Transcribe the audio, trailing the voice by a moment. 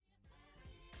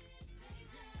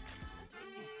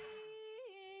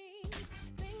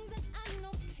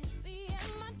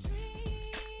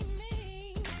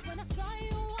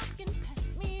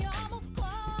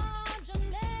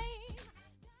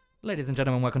Ladies and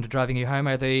gentlemen, welcome to Driving You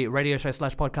Homo, the radio show /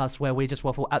 podcast where we just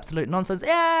waffle absolute nonsense.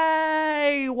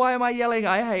 Yay! Why am I yelling?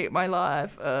 I hate my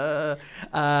life.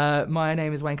 My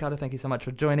name is Wayne Carter. Thank you so much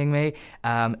for joining me.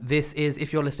 This is,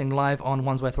 if you're listening live on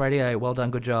Wandsworth Radio, well done,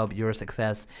 good job. You're a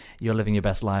success. You're living your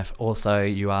best life. Also,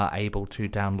 you are able to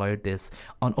download this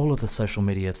on all of the social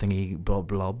media thingy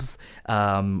blobs.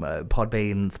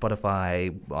 Podbean, Spotify,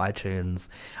 iTunes.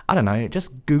 I don't know.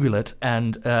 Just Google it.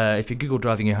 And if you Google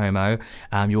Driving You Homo,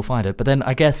 you'll find it. But then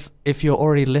I guess if you're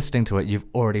already listening to it, you've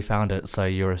already found it, so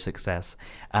you're a success.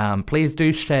 Please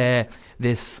do share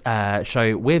this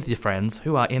show with your friends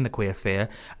who are in the queer sphere,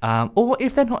 or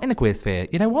if they're not in the queer sphere,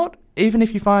 you know what? Even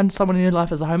if you find someone in your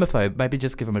life as a homophobe, maybe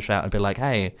just give them a shout and be like,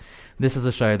 hey, this is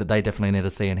a show that they definitely need to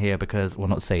see and hear because, well,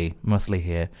 not see, mostly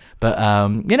hear. But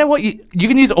you know what? You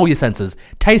can use all your senses.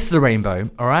 Taste the rainbow,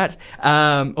 all right?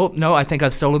 Oh, no, I think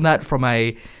I've stolen that from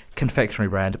a confectionery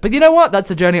brand. But you know what? That's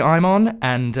the journey I'm on,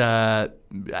 and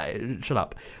shut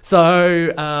up.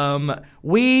 So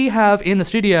we have in the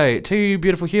studio two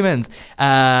beautiful humans,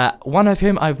 one of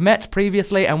whom I've met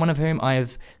previously and one of whom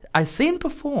I've seen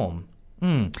perform.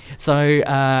 So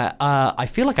I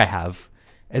feel like I have.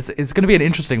 It's going to be an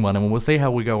interesting one, and we'll see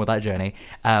how we go with that journey.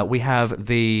 We have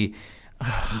the...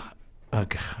 how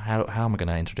am I going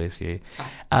to introduce you?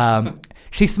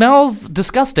 She smells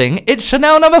disgusting. It's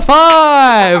Chanel number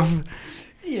 5.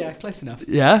 Yeah, close enough.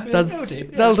 Yeah,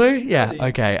 that'll do. Yeah,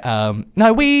 okay.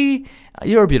 No,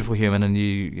 you're a beautiful human, and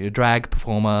you're a drag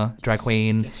performer, drag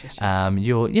queen. Yes.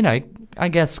 You're, I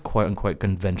guess, quote unquote,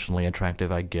 conventionally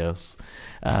attractive, I guess.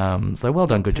 So well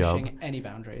done, good job. Pushing any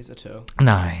boundaries at all?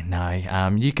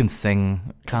 No. You can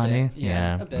sing, can't you?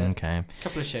 Yeah, a bit. Okay. A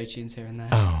couple of show tunes here and there.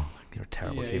 Oh. You're a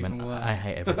terrible Yeah, human. even worse. I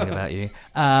hate everything about you.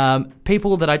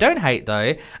 People that I don't hate,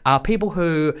 though, are people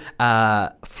who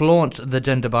flaunt the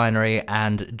gender binary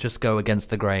and just go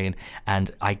against the grain.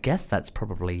 And I guess that's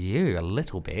probably you a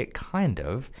little bit, kind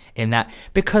of, in that.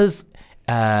 Because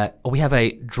we have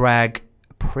a drag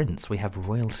prince. We have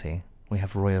royalty. We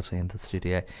have royalty in the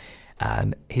studio.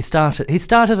 He started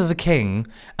as a king,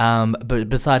 but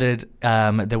decided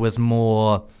there was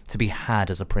more to be had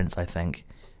as a prince, I think.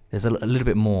 There's a little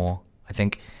bit more. I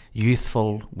think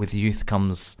youthful, with youth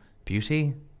comes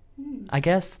beauty, I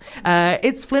guess.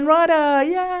 It's Flynn Ryder.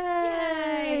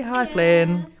 Yay! Hi,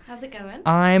 Flynn. How's it going?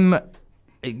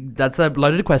 That's a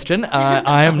loaded question.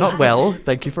 I am not well.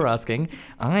 Thank you for asking.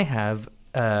 I have,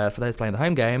 for those playing the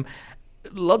home game,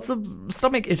 lots of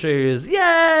stomach issues.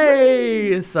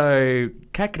 Yay! So,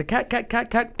 cat.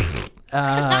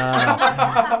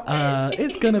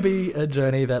 It's going to be a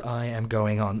journey that I am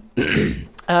going on.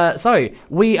 So,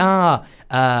 we are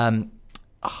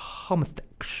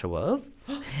homosexuals,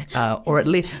 or at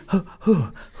least...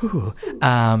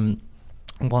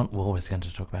 what was I going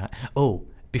to talk about? Oh,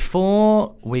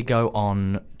 before we go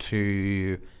on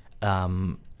to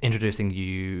introducing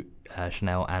you,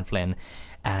 Chanel and Flynn,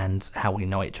 and how we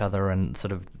know each other and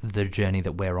sort of the journey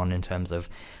that we're on in terms of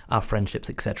our friendships,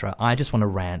 etc. I just want to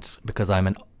rant because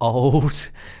I'm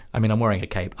wearing a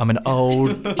cape. I'm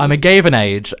a gay of an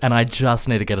age, and I just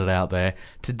need to get it out there.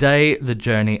 Today, the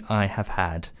journey I have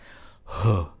had.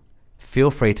 Feel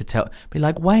free to be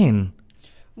like, Wayne,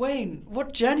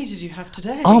 what journey did you have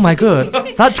today? Oh my god,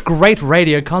 such great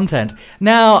radio content.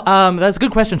 Now, that's a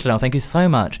good question, Chanel. Thank you so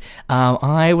much.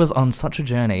 I was on such a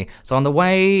journey. So on the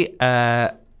way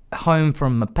home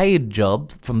from a paid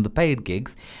job, from the paid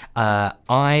gigs, I've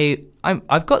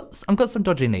got some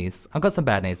dodgy knees. I've got some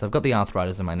bad knees. I've got the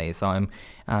arthritis in my knees. So I'm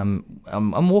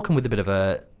walking with a bit of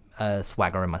a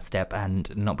swagger in my step,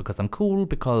 and not because I'm cool,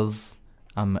 because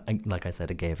I'm, like I said,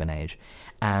 a gay of an age.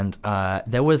 And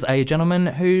there was a gentleman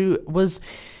who was,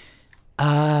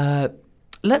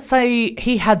 let's say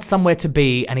he had somewhere to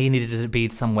be and he needed to be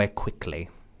somewhere quickly.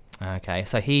 Okay,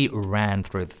 so he ran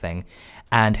through the thing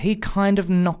and he kind of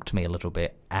knocked me a little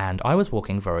bit. And I was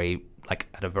walking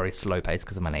at a very slow pace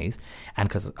because of my knees and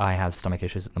because I have stomach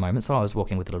issues at the moment. So I was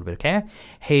walking with a little bit of care.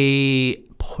 He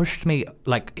pushed me,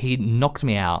 he knocked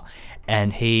me out,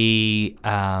 and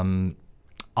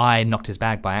I knocked his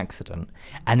bag by accident,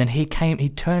 and then he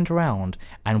turned around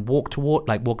and walked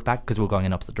back because we were going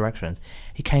in opposite directions.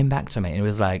 He came back to me and it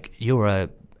was like, you're a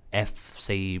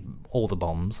FC all the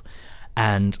bombs.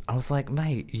 And I was like,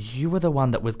 mate, you were the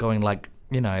one that was going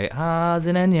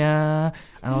Zinenya.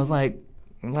 And I was like,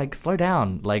 slow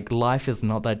down. Life is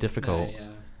not that difficult. Yeah.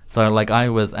 So I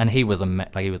was, and he was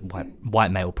he was white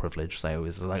male privilege. So it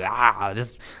was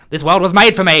this world was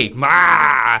made for me.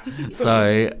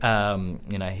 So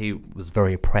he was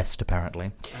very oppressed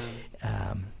apparently.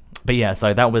 But yeah,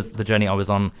 so that was the journey I was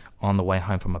on the way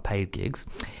home from my paid gigs.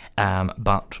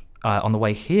 But on the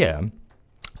way here,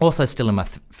 Also still in my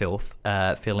filth,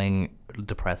 feeling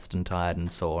depressed and tired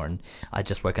and sore, and I'd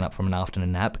just woken up from an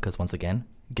afternoon nap because, once again,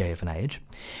 gay of an age.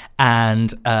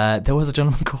 And there was a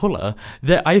gentleman caller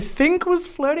that I think was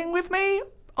flirting with me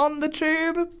on the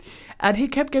tube, and he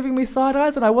kept giving me side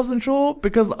eyes, and I wasn't sure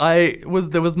because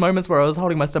there was moments where I was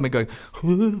holding my stomach going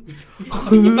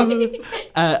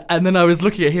and then I was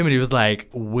looking at him and he was like,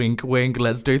 wink wink,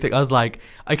 let's do things. I was like,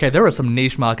 okay, there are some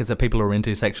niche markets that people are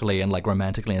into sexually and like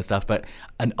romantically and stuff, but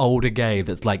an older gay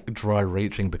that's like dry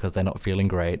reaching because they're not feeling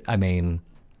great, I mean,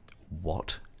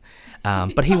 what?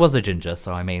 But he was a ginger,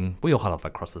 so I mean, we all have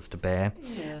our crosses to bear.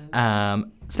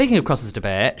 Speaking of crosses to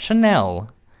bear,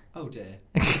 Chanel. Oh dear.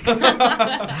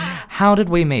 How did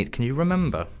we meet? Can you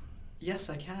remember? Yes,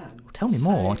 I can. Tell me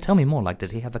more. Tell me more. Like,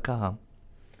 did he have a car?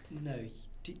 No,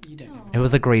 you don't know. It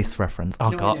was a Grease reference. Oh,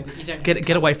 No, I God. know, but you don't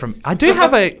Get away from... I do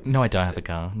have a... No, I don't have a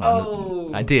car. No,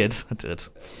 Oh. I did.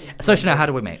 So, Chanel, how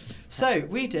did we meet? So,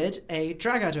 we did a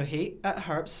drag idol heat at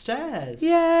her upstairs.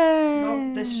 Yay!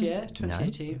 Not this year,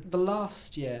 2018, the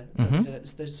last year that we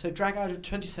did it. So, drag idol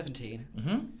 2017.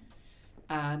 Mm-hmm.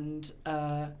 And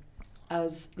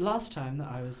as last time that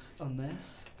I was on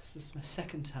this, because this is my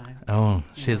second time. Oh,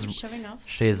 she's Showing off.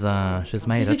 she's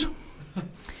made it.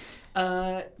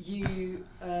 You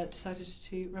decided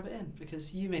to rub it in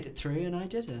because you made it through and I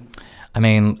didn't. I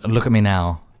mean, look at me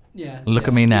now. Yeah. Look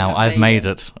at me you now. have I've made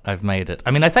it. I've made it.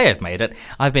 I mean, I say I've made it.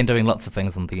 I've been doing lots of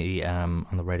things on the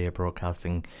radio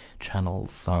broadcasting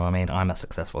channels. So I mean, I'm a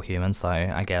successful human. So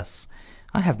I guess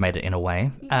I have made it in a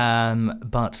way.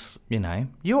 But you know,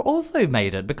 you're also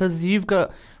made it because you've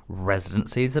got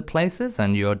residencies at places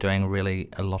and you're doing really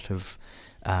a lot of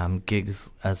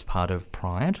gigs as part of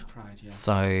Pride. Pride, yeah.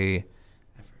 So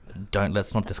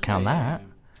let's not discount Yeah.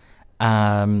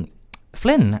 that.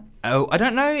 Flynn, I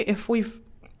don't know if we've...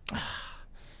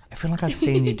 I feel like I've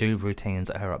seen you do routines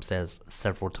at her upstairs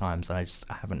several times, and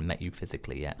I haven't met you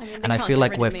physically yet. I mean, they and I can't feel get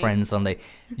like rid we're of me. friends on the...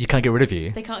 You can't get rid of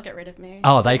you? They can't get rid of me.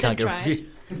 Oh, they They've can't get tried. rid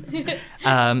of you.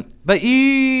 But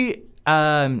you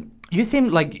seem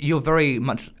like you're very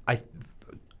much...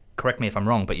 correct me if I'm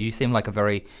wrong, but you seem like a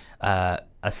very... a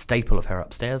staple of her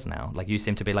upstairs now. Like, you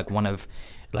seem to be like one of...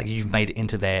 Like, you've made it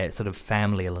into their sort of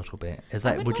family a little bit. Is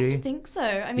that... I would would like you... to think so.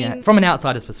 I mean, Yeah, from an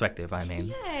outsider's perspective, I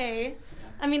mean. yay.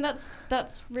 I mean,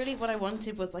 that's really what I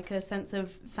wanted, was like a sense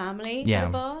of family Yeah. at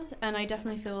a bar, and I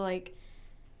definitely feel like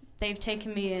they've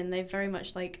taken me in. They've very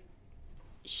much like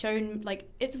shown, like,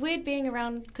 it's weird being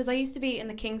around, because I used to be in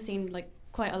the King scene like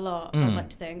quite a lot. I'd like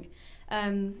to think,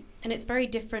 and it's very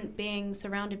different being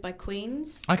surrounded by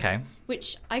queens, Okay.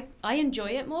 which I enjoy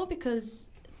it more because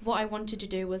what I wanted to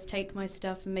do was take my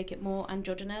stuff and make it more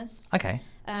androgynous. Okay.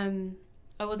 I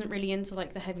wasn't really into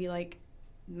like the heavy like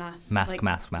mask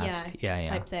Yeah.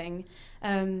 type thing.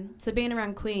 So being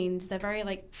around queens, they're very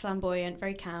like flamboyant,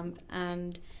 very camp,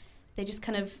 and they just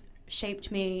kind of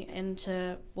shaped me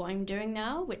into what I'm doing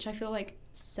now, which I feel like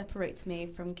separates me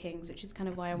from kings, which is kind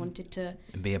of why I wanted to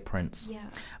Be a prince. yeah.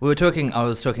 I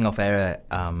was talking off air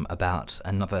about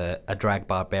a drag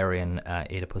barbarian,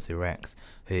 Oedipus Rex,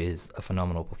 who is a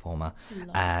phenomenal performer, Love.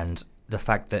 and the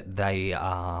fact that they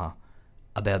are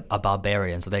a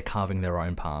barbarian, so they're carving their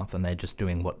own path and they're just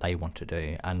doing what they want to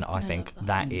do, and I think love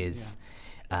that is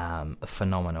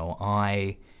phenomenal.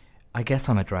 I guess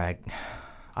I'm a drag.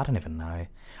 I don't even know.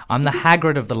 I'm the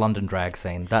Hagrid of the London drag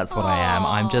scene. That's what I am.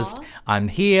 I'm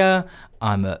here.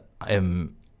 I'm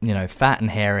fat and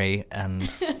hairy and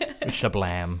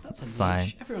shablam. That's a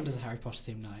niche. Everyone does a Harry Potter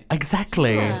themed night.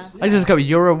 Exactly. Yeah. I just go,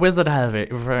 you're a wizard, Harry.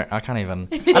 I can't even.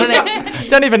 I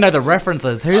don't even know the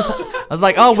references. I was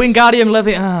like, oh, Wingardium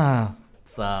Leviosa.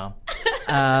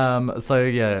 So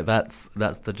yeah, that's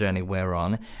the journey we're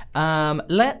on.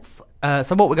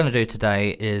 So what we're going to do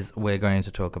today is we're going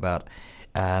to talk about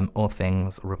all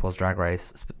things RuPaul's Drag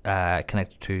Race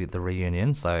connected to the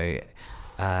reunion. So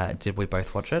did we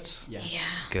both watch it? Yeah.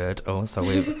 Good. Oh, so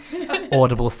we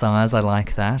audible sighs. I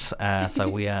like that. So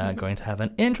we are going to have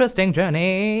an interesting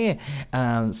journey.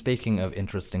 Speaking of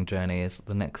interesting journeys,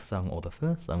 the next song, or the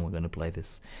first song we're going to play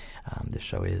this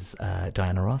show is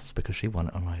Diana Ross, because she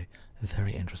went on a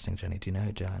very interesting journey. Do you know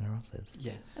who Diana Ross is?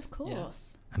 Yes. Of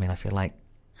course. I mean, I feel like...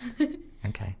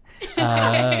 Okay.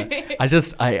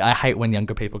 I hate when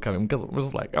younger people come in, because it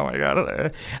was like, oh my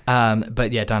God.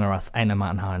 But yeah, Diana Ross, Ain't No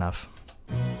Mountain High Enough.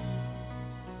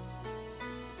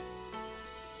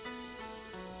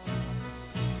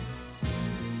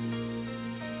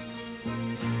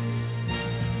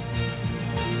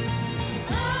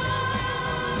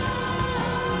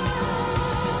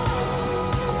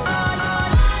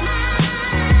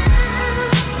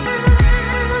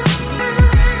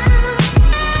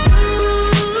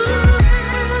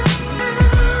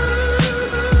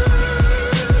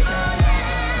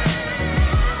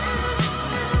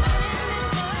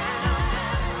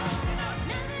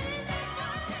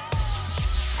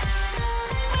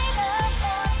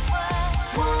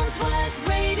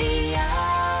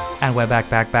 And we're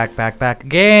back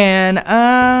again.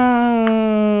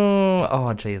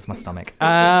 Oh, geez, my stomach.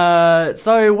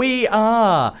 So we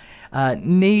are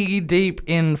knee deep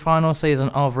in final season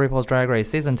of RuPaul's Drag Race,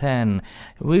 season 10.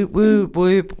 Whoop, whoop,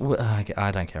 whoop.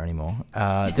 I don't care anymore.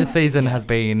 This season has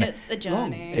been... It's a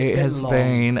journey.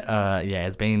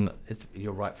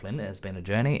 You're right, Flynn. It has been a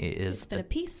journey. It's been a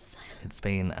piece. It's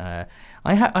been... I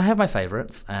have my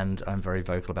favourites, and I'm very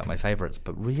vocal about my favourites,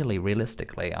 but really,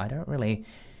 realistically, I don't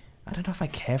know if I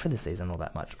care for this season all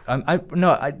that much.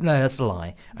 No, that's a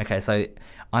lie. Okay, so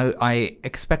I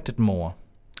expected more.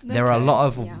 There are a lot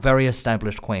of very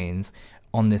established queens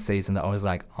on this season that I was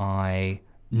like, I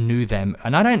knew them.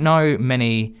 And I don't know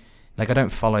many, like I don't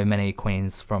follow many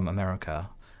queens from America.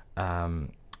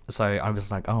 So I was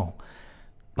like, oh,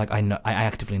 like I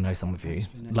actively know some of you.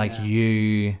 Like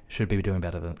you should be doing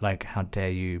better than, like how dare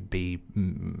you be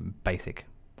basic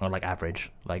or like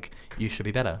average. Like you should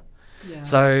be better. Yeah.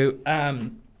 So,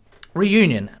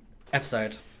 reunion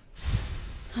episode.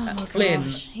 Flynn.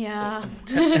 Gosh, yeah.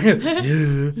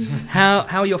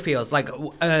 How are your feels? Like,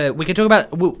 we can talk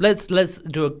about. Let's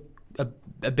do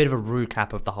a bit of a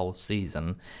recap of the whole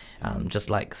season, just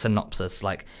like synopsis.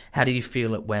 Like, how do you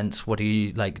feel it went? What do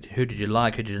you like? Who did you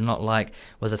like? Who did you not like?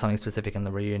 Was there something specific in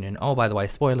the reunion? Oh, by the way,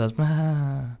 spoilers.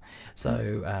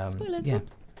 So, spoilers. yeah.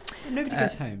 Nobody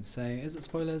goes home, so is it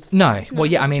spoilers? No. Well,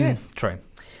 yeah. I that's mean, true.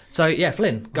 So yeah,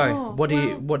 Flynn, go. Oh, What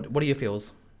are your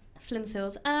feels? Flynn's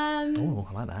feels. Oh,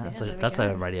 I like that. Yeah, That's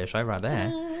a radio show right there.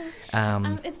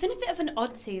 It's been a bit of an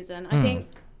odd season. I think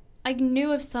I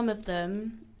knew of some of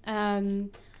them.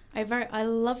 I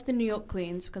love the New York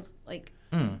queens because like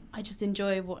I just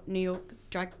enjoy what New York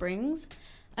drag brings.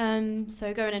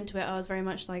 So going into it, I was very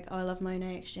much like, oh, I love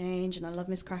Monet Exchange and I love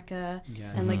Miss Cracker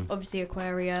and like obviously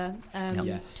Aquaria.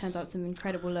 Turns out some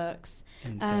incredible looks.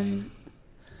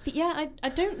 But yeah, I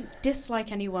don't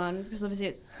dislike anyone because obviously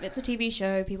it's a TV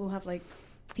show.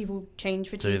 People change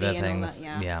for Do TV their and things.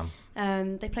 all that.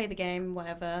 Yeah. They play the game,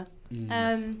 whatever.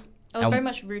 I was very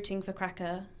much rooting for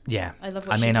Cracker. Yeah. I love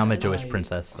what I mean, I'm a does. Jewish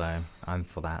princess, so I'm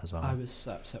for that as well. I was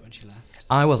so upset when she left.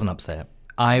 I wasn't upset.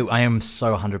 I am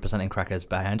so 100% in Cracker's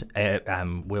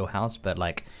wheelhouse, but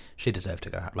like she deserved to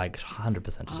go. Like 100%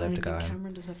 deserved to go home.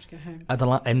 Cameron deserved to go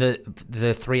home. In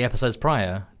the 3 episodes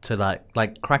prior to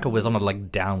like Cracker was on a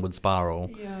like downward spiral,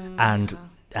 and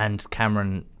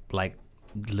Cameron like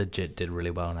legit did really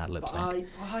well in that lip sync.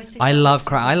 I love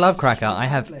Cracker. I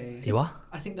have you what?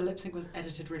 I think the lip sync was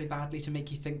edited really badly to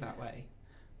make you think that way.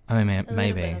 I mean,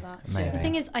 maybe. The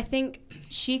thing is, I think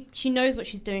she knows what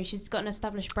she's doing. She's got an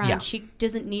established brand. Yeah. She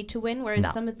doesn't need to win, whereas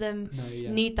some of them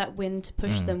need that win to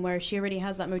push them, whereas she already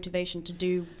has that motivation to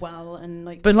do well and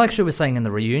like. But like she was saying in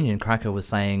the reunion, Cracker was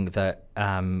saying that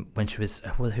when she was,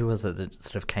 who was it that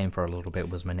sort of came for a little bit?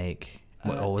 Was Monique?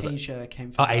 Or was Asia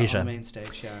came from Asia on the main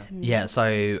stage, yeah. Yeah,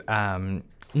 so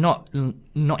not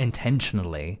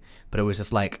intentionally, but it was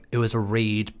just like it was a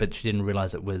read, but she didn't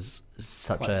realize it was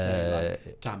such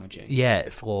Quite damaging. Yeah,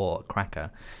 for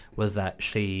Cracker, was that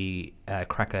she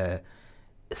Cracker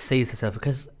sees herself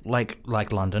because like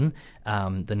London,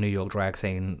 the New York drag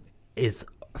scene is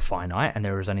finite, and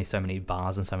there is only so many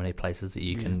bars and so many places that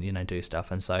you can do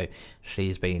stuff, and so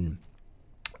she's been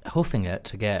hoofing it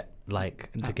to get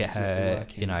get her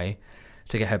working.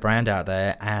 To get her brand out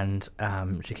there, and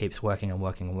she keeps working,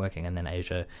 and then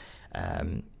Asia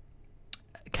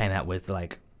came out with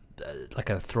like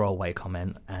a throwaway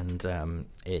comment, and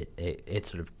it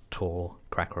sort of tore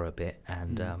Cracker a bit,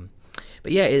 and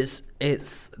but yeah,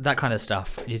 it's that kind of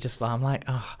stuff. I'm like,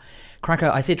 oh, Cracker.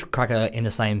 I see Cracker in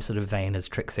the same sort of vein as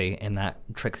Trixie, in that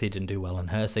Trixie didn't do well in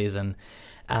her season.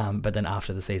 But then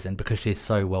after the season, because she's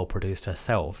so well produced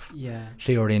herself,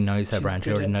 she already knows her brand.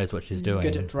 She already knows what she's doing.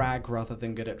 Good at drag rather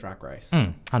than good at Drag Race.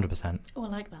 100%. Oh, I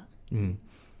like that.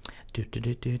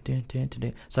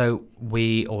 So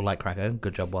we all like Cracker.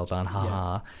 Good job, well done.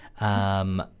 Ha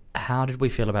ha. How did we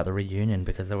feel about the reunion?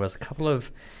 Because there was a couple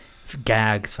of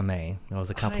gags for me. There was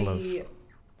a couple of.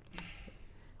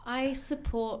 I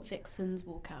support Vixen's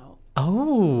walkout.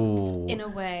 Oh. In a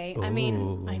way. Ooh. I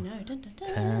mean, I know. Dun, dun,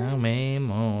 dun. Tell me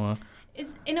more.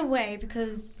 It's in a way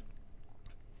because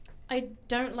I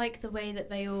don't like the way that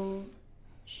they all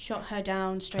shot her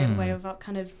down straight away without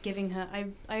kind of giving her.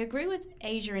 I agree with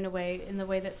Asia in a way, in the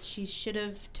way that she should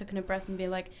have taken a breath and be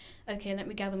like, okay, let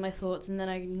me gather my thoughts and then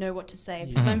I know what to say.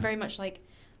 Because I'm very much like,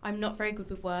 I'm not very good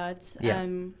with words. Yeah.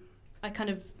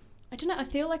 I don't know, I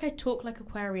feel like I talk like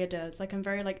Aquaria does. Like I'm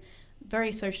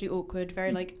very socially awkward,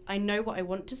 very like, I know what I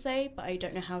want to say, but I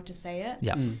don't know how to say it.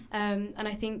 Yeah. And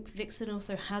I think Vixen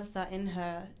also has that in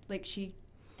her. Like she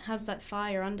has that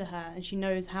fire under her and she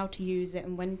knows how to use it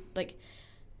and when, like,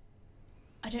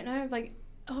 I don't know, like,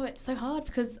 it's so hard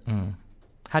because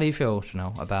How do you feel,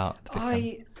 Chanel, about the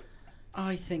Vixen?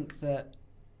 I think that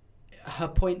her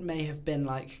point may have been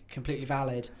like completely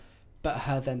valid, but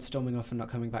her then storming off and not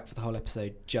coming back for the whole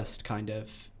episode just kind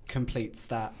of completes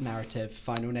that narrative,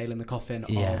 final nail in the coffin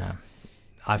of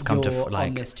I've come you're to like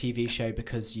on this TV show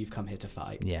because you've come here to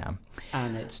fight. Yeah,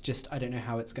 and it's just, I don't know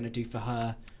how it's going to do for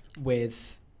her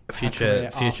with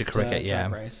future cricket.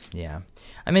 Drag Race. Yeah.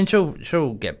 I mean,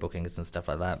 she'll get bookings and stuff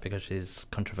like that because she's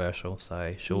controversial.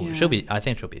 So she'll be. I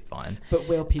think she'll be fine. But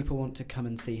will people want to come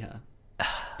and see her?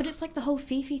 But it's like the whole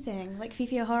Fifi thing. Like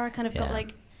Fifi O'Hara kind of got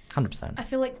like 100%. I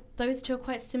feel like those two are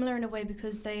quite similar in a way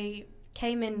because they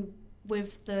came in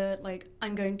with the like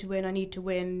I'm going to win, I need to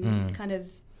win kind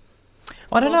of.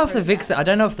 Well, I don't know if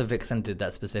the Vixen did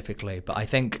that specifically, but I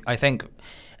think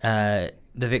the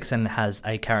Vixen has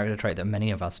a character trait that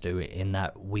many of us do in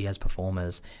that we as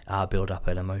performers build up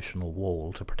an emotional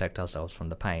wall to protect ourselves from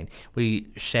the pain. We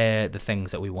share the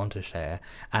things that we want to share,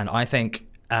 and I think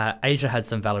Asia had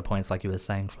some valid points, like you were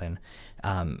saying, Flynn,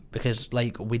 because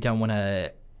like we don't want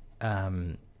to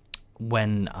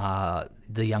when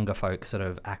the younger folks sort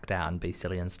of act out and be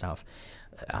silly and stuff.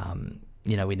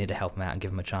 You know, we need to help them out and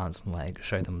give them a chance and like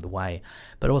show them the way.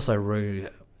 But also Rue,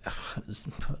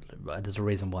 there's a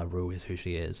reason why Rue is who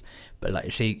she is. But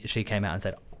like she came out and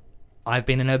said, I've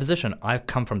been in her position. I've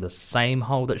come from the same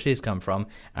hole that she's come from,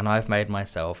 and I've made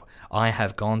myself. I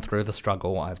have gone through the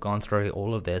struggle. I've gone through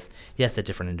all of this. Yes, they're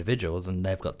different individuals and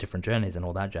they've got different journeys and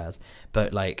all that jazz.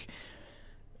 But like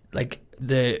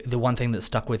the one thing that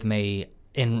stuck with me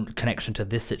in connection to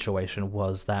this situation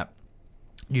was that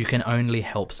you can only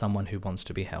help someone who wants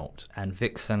to be helped. And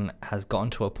Vixen has gotten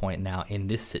to a point now in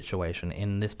this situation,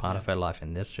 in this part of her life,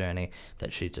 in this journey,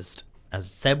 that she just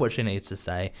has said what she needs to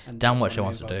say, and done what she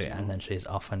wants to do, and then she's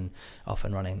off and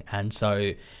running. And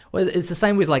so, well, it's the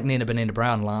same with like Nina Bonina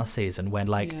Brown last season, when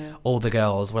like all the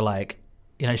girls were like,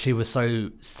 you know, she was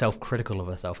so self-critical of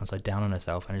herself and so down on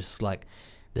herself, and it's just like,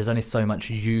 there's only so much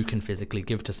you can physically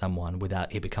give to someone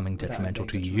without it becoming detrimental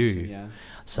to you. Yeah.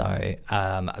 So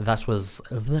that was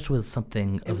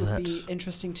something it that would be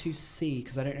interesting to see,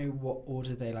 because I don't know what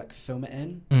order they like film it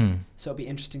in. So it'll be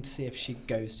interesting to see if she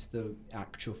goes to the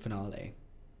actual finale.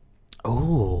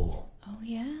 Oh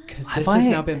yeah. Because this has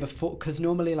now been before. Because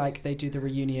normally like they do the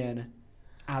reunion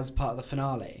as part of the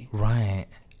finale. Right.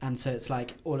 And so it's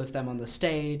like all of them on the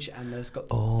stage, and there's the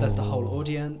whole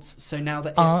audience. So now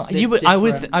that it's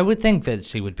I would think that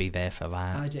she would be there for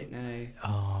that. I don't know.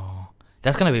 Oh,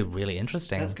 that's going to be really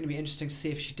interesting. That's going to be interesting to see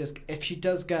if she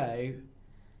does go,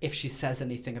 if she says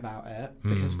anything about it,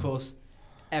 because of course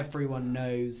everyone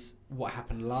knows what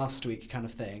happened last week, kind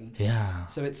of thing. Yeah.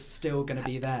 So it's still going to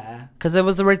be there. Because there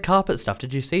was the red carpet stuff.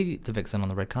 Did you see the Vixen on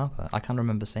the red carpet? I can't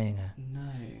remember seeing her. No.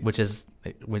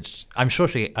 Which I'm sure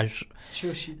she. I'm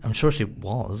sure she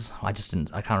was. I just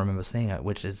didn't. I can't remember seeing it.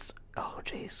 Which is. Oh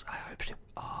jeez. I hope she.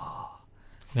 Oh.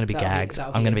 I'm gonna be gagged.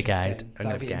 I'm gonna be gagged.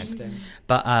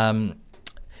 But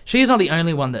she's not the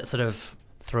only one that sort of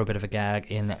threw a bit of a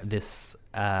gag in this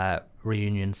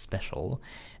reunion special.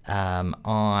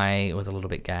 I was a little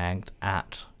bit gagged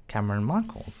at Cameron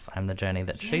Michaels and the journey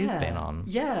that she's been on.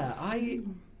 Yeah,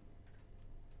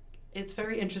 it's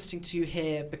very interesting to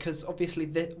hear, because obviously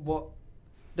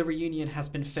the reunion has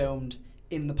been filmed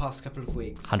in the past couple of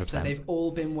weeks. 100%. So they've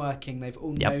all been working, they've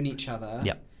all known each other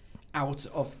out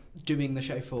of doing the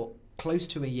show for close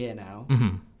to a year now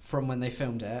from when they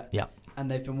filmed it. Yep. And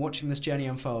they've been watching this journey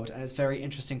unfold, and it's very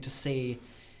interesting to see.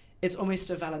 It's almost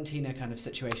a Valentina kind of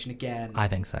situation again. I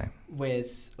think so.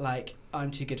 With, like, I'm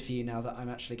too good for you now that I'm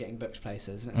actually getting booked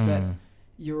places. And it's a bit,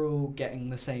 you're all getting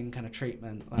the same kind of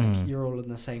treatment. Like, you're all on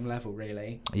the same level,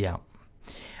 really. Yeah.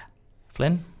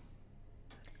 Flynn?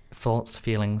 Thoughts,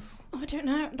 feelings? I don't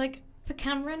know. Like, for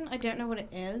Cameron, I don't know what it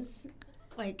is.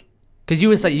 Like... Because you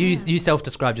would say you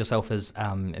self-described yourself as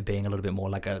being a little bit more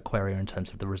like an Aquarian in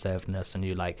terms of the reservedness, and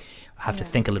you like have to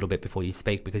think a little bit before you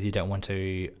speak because you don't want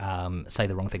to say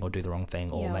the wrong thing or do the wrong thing,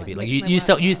 or maybe like you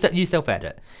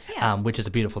self-edit, which is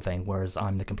a beautiful thing. Whereas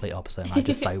I'm the complete opposite, and I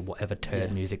just say whatever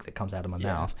turd music that comes out of my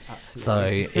mouth.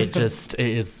 Absolutely. So it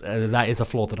is that is a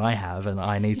flaw that I have, and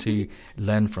I need to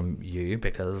learn from you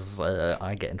because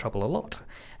I get in trouble a lot.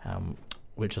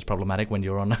 Which is problematic when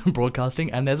you're on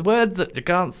broadcasting and there's words that you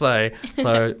can't say.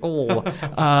 So,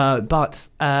 but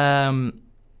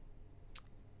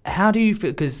how do you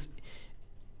feel? Because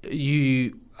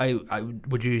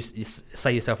would you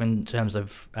say yourself in terms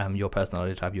of your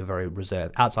personality type? You're very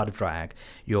reserved. Outside of drag,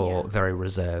 you're very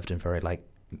reserved and very like.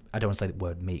 I don't want to say the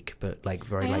word meek, but like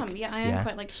very I am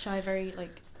quite like shy, very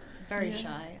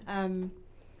shy.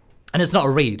 And it's not a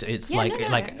read. It's Yeah, like no,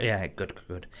 like it's- yeah, good.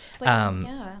 Like,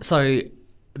 yeah. So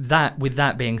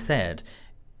that being said,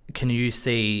 can you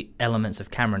see elements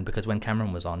of Cameron? Because when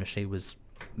Cameron was on, she was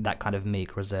that kind of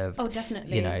meek, reserved. Oh,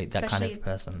 definitely. You know, that kind Especially of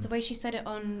person. The way she said it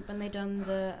on when they done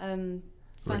the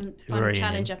fun Reunion.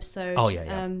 challenge episode. Oh,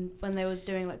 yeah. When they was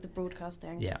doing like the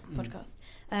broadcasting Yeah. podcast.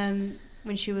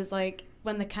 When she was like,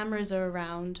 when the cameras are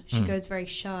around, she goes very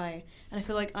shy, and I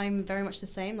feel like I'm very much the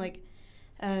same. Like,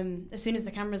 as soon as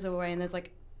the cameras are away and there's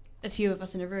like a few of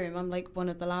us in a room, I'm like one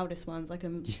of the loudest ones. Like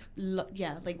I'm, like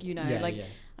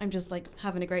I'm just like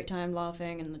having a great time,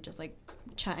 laughing and just like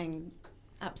chatting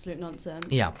absolute nonsense.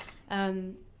 Yeah.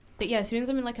 But yeah, as soon as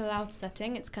I'm in like a loud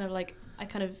setting, it's kind of like I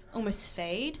kind of almost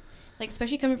fade. Like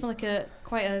especially coming from like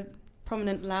quite a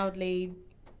prominent, loudly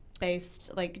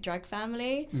based like drag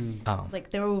family. Oh. Like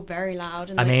they're all very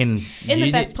loud and I like, mean, in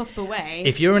the best possible way.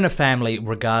 If you're in a family,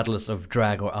 regardless of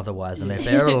drag or otherwise, and if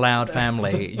they're a loud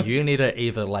family, you need to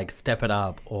either like step it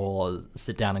up or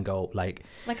sit down and go like.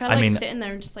 I mean, sitting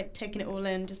there and just like taking it all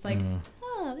in, just like,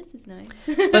 oh, this is nice.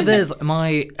 But there's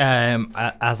my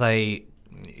as a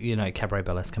cabaret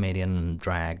burlesque comedian,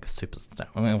 drag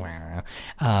superstar.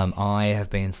 I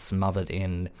have been smothered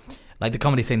in. Like the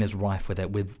comedy scene is rife with it,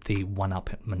 with the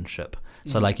one-upmanship.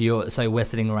 So we're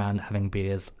sitting around having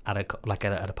beers at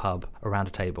a pub around a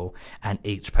table, and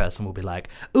each person will be like,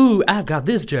 "Ooh, I've got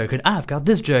this joke, and I've got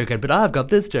this joke, but I've got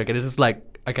this joke," and it's just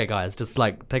like, okay, guys, just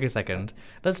like take a second.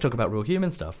 Let's talk about real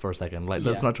human stuff for a second. Like,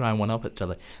 let's not try and one-up each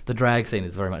other. The drag scene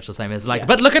is very much the same. It's like,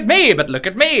 but look at me,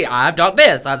 I've got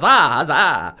this,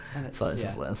 huzzah. So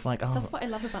it's like, oh, that's what I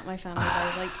love about my family,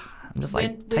 though. Like, I'm just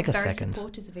like, take a second. We're very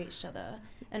supporters of each other.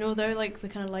 And although, like, we're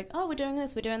kind of like, oh, we're doing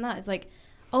this, we're doing that, it's like,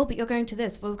 oh, but you're going to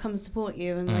this, we'll come and support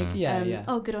you. And,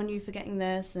 oh, good on you for getting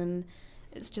this. And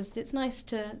it's nice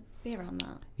to be around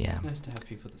that. Yeah. It's nice to have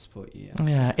people that support you.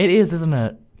 Yeah, it is, isn't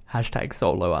it? Hashtag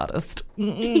solo artist.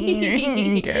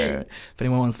 If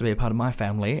anyone wants to be a part of my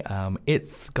family,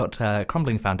 it's got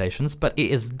crumbling foundations, but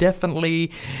it is definitely...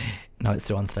 No, it's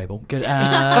still unstable. Good.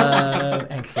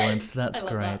 Excellent. That's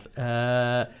great.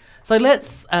 So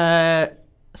let's...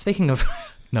 speaking of...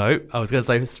 No, I was going to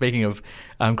say, speaking of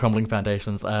crumbling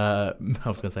foundations, I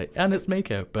was going to say, and it's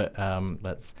Mika, but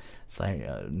let's say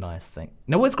a nice thing.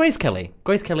 No, it's Grace Kelly.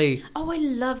 Grace Kelly. Oh, I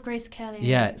love Grace Kelly.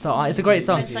 Yeah, so it's a great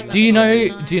song. Do you know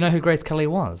who Grace Kelly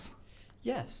was?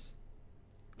 Yes.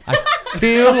 I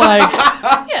feel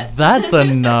like that's a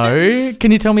no.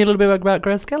 Can you tell me a little bit about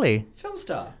Grace Kelly? Film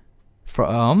star.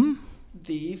 From?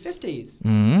 The 50s.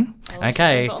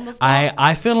 Okay.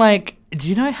 I feel like, do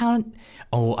you know how...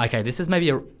 Oh, okay, this is maybe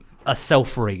a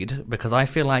self-read, because I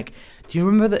feel like... Do you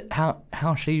remember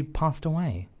how she passed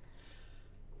away?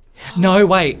 No,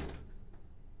 wait.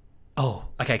 Oh,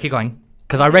 okay, keep going.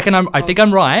 Because I think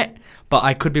I'm right, but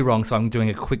I could be wrong, so I'm doing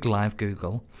a quick live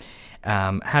Google.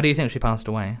 How do you think she passed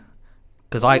away?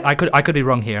 Because I could be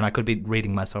wrong here, and I could be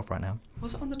reading myself right now.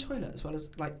 Was it on the toilet as well as,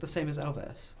 like, the same as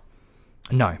Elvis?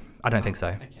 No, I don't think so.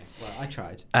 Okay, well, I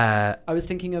tried. I was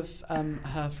thinking of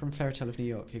her from Fairy Tale of New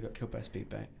York, who got killed by a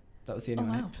speedboat. That was the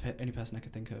only person I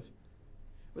could think of.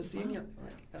 Was the only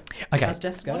okay? As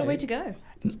deaths go. What a way to go!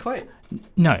 It's quite.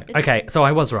 No, okay. So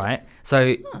I was right.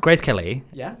 So Grace Kelly.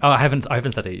 Yeah. Oh, I haven't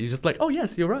said it. You're just like, oh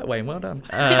yes, you're right, Wayne. Well done.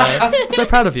 So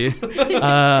proud of you.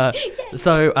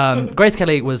 So Grace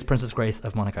Kelly was Princess Grace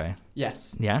of Monaco.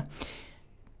 Yes. Yeah.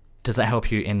 Does that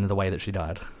help you in the way that she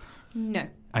died? No.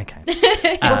 Okay.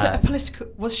 Was it a political...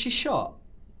 Was she shot?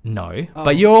 No.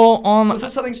 But you're on... Was it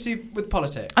something to do with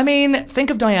politics? I mean, think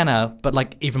of Diana, but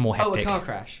like even more hectic. Oh, a car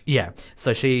crash. Yeah.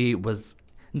 So she was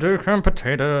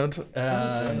decapitated.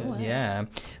 Yeah.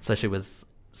 So she was...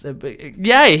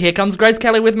 Yay, here comes Grace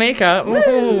Kelly with Mika.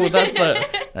 Ooh,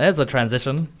 there's a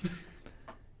transition.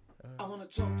 I want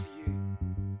to talk to you.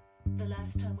 The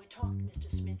last time we talked,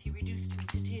 Mr. Smith, you reduced me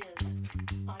to tears.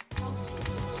 I promise you.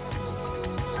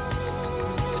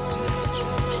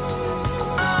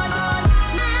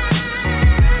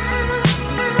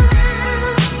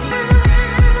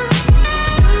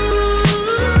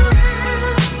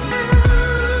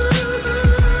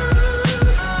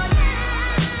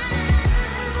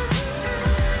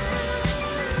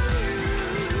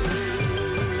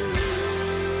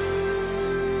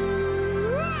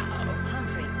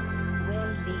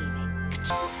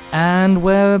 And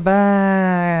we're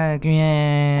back.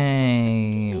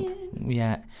 Yay.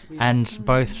 Yeah. And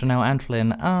both Chanel and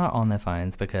Flynn are on their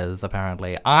phones because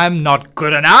apparently I'm not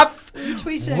good enough. Were you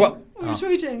tweeting? What? Were you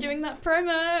tweeting? Doing that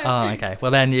promo. Oh, okay.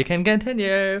 Well, then you can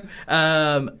continue.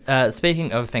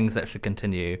 Speaking of things that should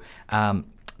continue, the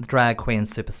drag queen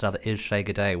superstar that is Shay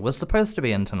G'day was supposed to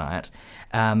be in tonight,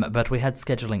 but we had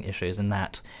scheduling issues in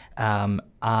that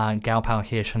gal pal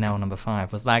here, Chanel number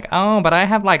 5, was like, oh, but I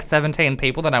have like 17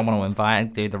 people that I want to invite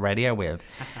and do the radio with.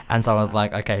 And so I was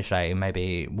like, okay, Shay,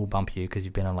 maybe we'll bump you because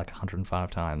you've been on like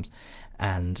 105 times.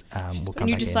 And we'll come And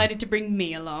you back in. decided to bring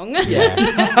me along.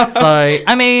 Yeah. So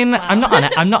I mean, I'm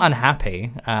not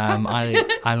unhappy.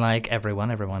 I like everyone.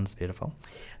 Everyone's beautiful.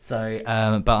 So,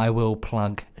 but I will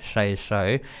plug Shay's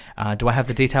show. Do I have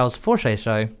the details for Shay's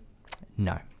show?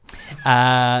 No.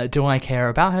 Do I care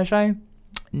about her show?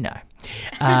 No.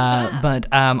 But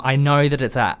I know that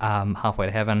it's at Halfway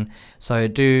to Heaven, so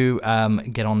do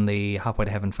get on the Halfway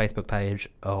to Heaven Facebook page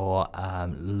or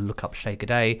look up Shay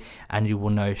G'day, and you will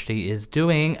know she is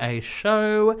doing a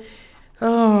show.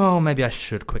 Oh, maybe I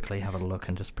should quickly have a look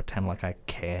and just pretend like I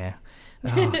care.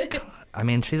 Oh, God. I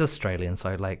mean, she's Australian,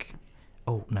 so like...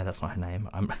 Oh, no, that's not her name.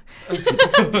 I'm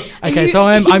okay, so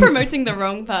I'm promoting the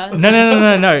wrong person.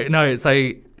 No.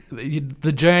 So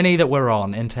the journey that we're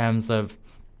on in terms of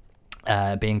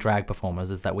being drag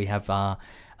performers is that we have our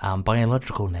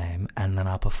biological name and then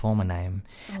our performer name,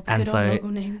 and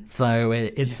so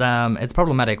it's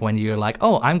problematic when you're like,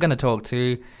 oh, I'm going to talk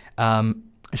to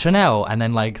Chanel, and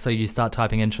then like so you start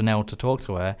typing in Chanel to talk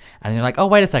to her, and you're like, oh,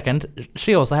 wait a second,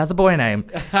 she also has a boy name.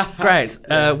 Great.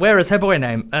 Where is her boy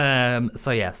name?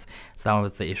 So yes, so that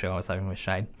was the issue I was having with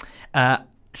Shay.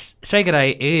 Shay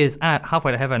G'day is at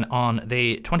Halfway to Heaven on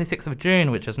the 26th of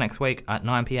June, which is next week at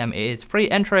 9 p.m. It is free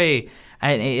entry,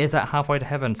 and it is at Halfway to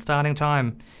Heaven. Starting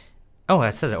time. Oh,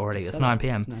 I said it already. It's 9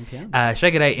 p.m. 9 p.m.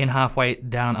 Shay G'day in Halfway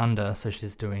Down Under, so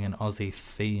she's doing an Aussie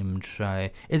themed show.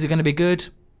 Is it going to be good?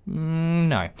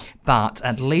 No, but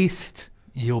at least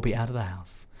you'll be out of the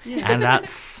house, and I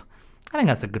think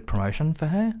that's a good promotion for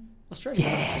her.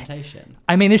 Australian representation.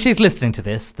 I mean, if she's listening to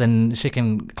this, then she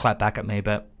can clap back at me,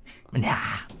 but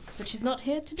nah. But she's not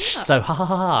here to do that.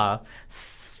 So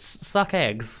suck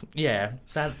eggs. Yeah,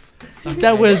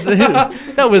 that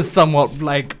was somewhat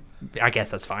like. I guess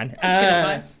that's fine.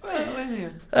 That's good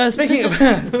advice. Speaking of,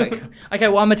 okay,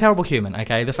 well, I'm a terrible human.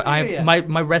 Okay,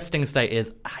 my resting state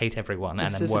is hate everyone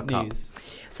and then work up.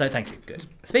 So thank you. Good.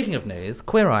 Speaking of news,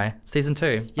 Queer Eye season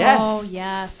 2. Yes. Oh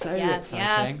yes, So yes,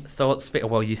 exciting. yes. Thoughts?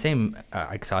 Well, you seem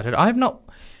excited.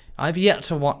 I've yet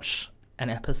to watch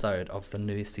an episode of the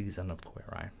new season of Queer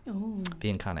Eye, The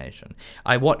Incarnation.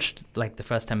 I watched like the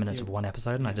first 10 minutes of one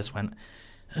episode and I just went,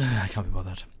 I can't be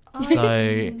bothered.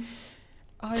 So.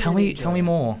 Tell me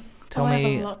more. I have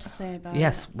a lot to say about it.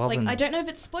 Yes, well like, then. I don't know if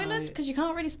it's spoilers because you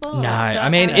can't really spoil No, it. I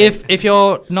mean, if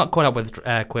you're not caught up with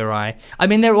Queer Eye, I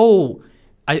mean, they're all...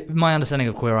 my understanding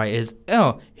of Queer Eye is,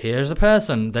 here's a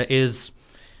person that is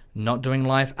not doing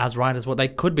life as right as what they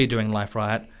could be doing life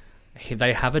right.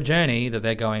 They have a journey that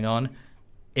they're going on.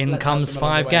 In comes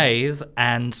 5 gays,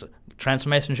 and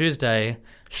Transformation Tuesday,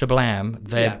 shablam,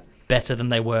 they're better than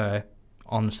they were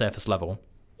on the surface level.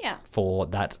 Yeah. For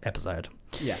that episode.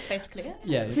 Yeah. Basically it.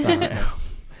 Yeah. So,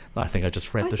 I think I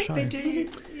just read the show. They do.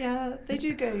 Yeah, they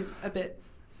do go a bit.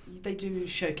 They do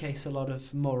showcase a lot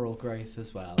of moral growth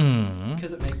as well,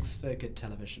 because it makes for good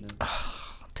television. And,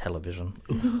 television.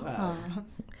 well,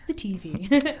 The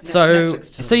TV.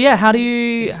 So yeah, how do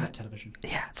you? Internet television.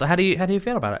 Yeah. So how do you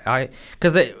feel about it?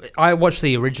 Because I watched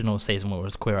the original season where it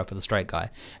was Queer Eye for the Straight Guy.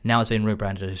 Now it's been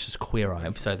rebranded as just Queer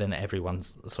Eye. So then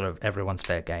everyone's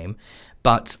fair game.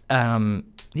 But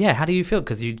yeah, how do you feel?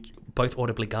 Because you both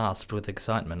audibly gasped with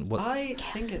excitement. I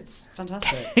think it's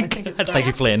fantastic. I think it's Thank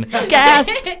you, Flynn.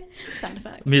 Gasp. Sound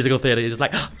effect. Musical theatre. You're just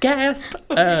like gasp.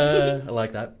 I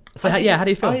like that. So how do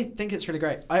you feel? I think it's really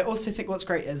great. I also think what's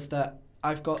great is that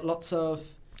I've got lots of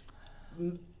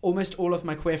almost all of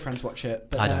my queer friends watch it,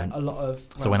 but I then don't. a lot of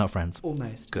So we're not friends.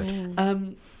 Almost. Good.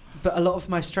 But a lot of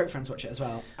my straight friends watch it as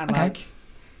well. And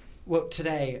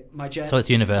today my journey. So it's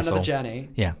universal. Another journey.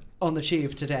 Yeah. On the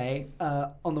tube today,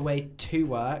 on the way to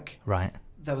work. Right.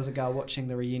 There was a girl watching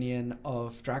the reunion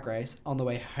of Drag Race. On the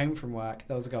way home from work,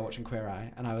 there was a girl watching Queer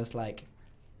Eye, and I was like,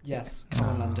 "Yes, come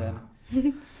on, London,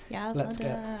 Yeah, let's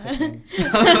get London. sicking."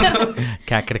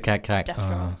 Cat. Death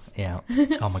drops. Yeah.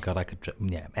 Oh my god, I could.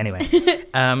 Yeah. Anyway,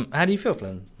 how do you feel,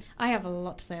 Flynn? I have a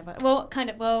lot to say about it.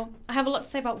 I have a lot to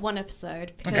say about one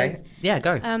episode because Okay. Yeah,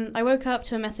 go. I woke up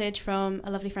to a message from a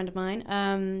lovely friend of mine.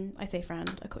 I say friend,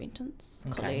 acquaintance,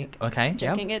 colleague. Okay.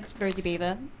 Yeah. Joking, it's Rosie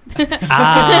Beaver.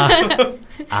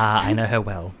 I know her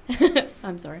well.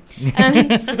 I'm sorry.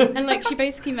 And like she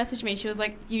basically messaged me. She was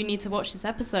like, "You need to watch this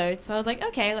episode." So I was like,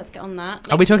 "Okay, let's get on that."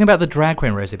 Are we talking about the drag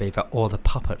queen Rosie Beaver or the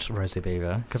puppet Rosie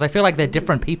Beaver? Because I feel like they're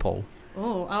different people.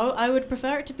 Oh, I would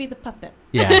prefer it to be the puppet.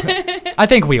 Yeah. I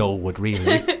think we all would,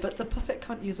 really. But the puppet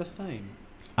can't use a phone.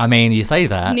 I mean, you say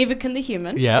that. Neither can the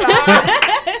human. Yeah.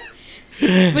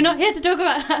 We're not here to talk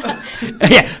about her.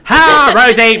 Yeah, ha,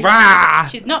 Rosie, brah.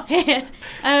 She's not here.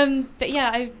 But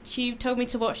yeah, she told me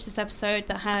to watch this episode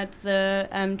that had the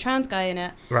trans guy in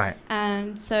it. Right.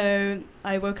 And so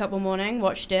I woke up one morning,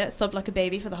 watched it, sobbed like a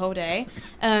baby for the whole day.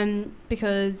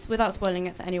 Because without spoiling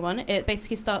it for anyone, it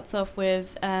basically starts off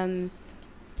with them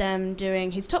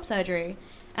doing his top surgery.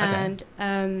 And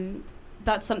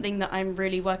that's something that I'm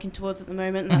really working towards at the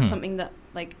moment. And that's something that,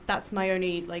 like, that's my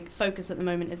only, like, focus at the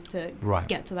moment is to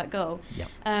get to that goal. Yep.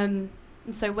 And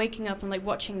so waking up and, like,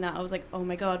 watching that, I was like, oh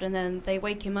my God. And then they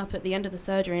wake him up at the end of the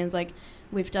surgery and it's like,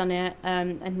 we've done it.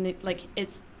 And it, like,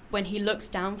 it's when he looks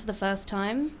down for the first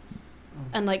time.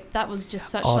 And, like, that was just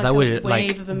such like a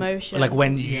wave of emotion. Like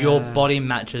when your body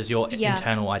matches your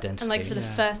internal identity. And, like, for the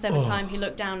first ever time he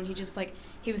looked down, he just, like,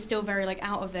 he was still very, like,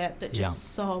 out of it, but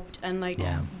just sobbed. And, like,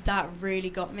 that really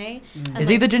got me. And, is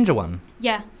he the ginger one?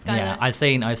 Yeah, Skylar. Yeah,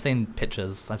 I've seen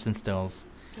pictures. I've seen stills.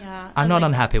 Yeah. I'm not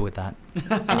unhappy with that.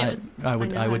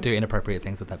 I would do inappropriate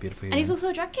things with that beautiful human. And he's also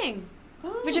a drag king,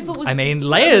 which I thought was... I mean,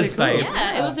 layers, really babe. cool.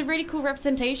 Yeah, it was a really cool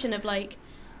representation of, like,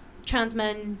 trans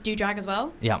men do drag as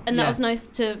well. Yeah. And that was nice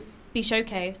to be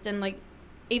showcased. And, like,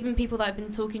 even people that I've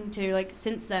been talking to, like,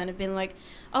 since then have been like,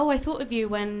 oh, I thought of you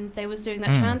when they was doing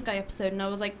that trans guy episode. And I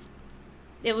was like,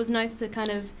 it was nice to kind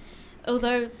of...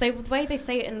 Although the way they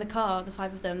say it in the car, the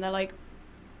 5 of them, they're like,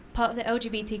 part of the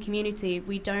LGBT community,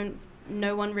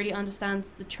 no one really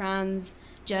understands the trans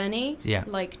journey,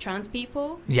 like trans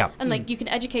people. Yeah. And, like, you can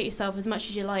educate yourself as much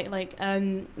as you like. Like,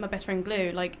 my best friend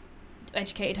Glue, like,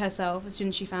 educated herself as soon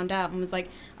as she found out and was like,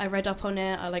 I read up on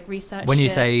it, I, like, researched it. When you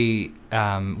say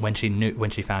when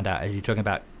she found out, are you talking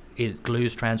about is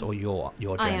Glue's trans or your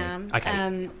journey? I am. Okay.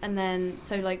 And then,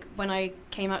 so, like, when I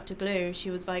came out to Glue,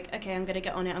 she was like, okay, I'm going to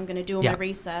get on it, I'm going to do all my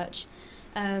research.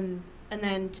 And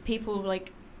then to people,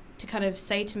 like, to kind of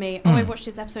say to me, oh, I watched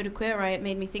this episode of Queer Eye, it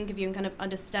made me think of you and kind of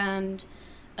understand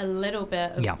a little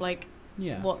bit of, like,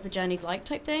 what the journey's like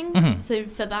type thing. So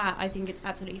for that, I think it's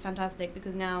absolutely fantastic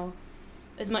because now,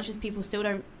 as much as people still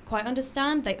don't quite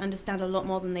understand, they understand a lot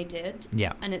more than they did.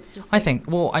 Yeah. And it's just... Like,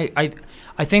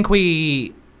 I think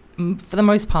we... For the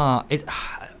most part,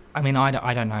 I mean,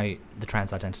 I don't know the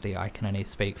trans identity. I can only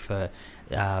speak for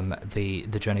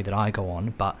the journey that I go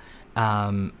on. But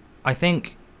I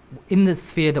think in the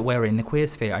sphere that we're in, the queer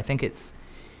sphere, I think it's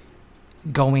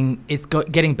getting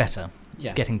better. Yeah.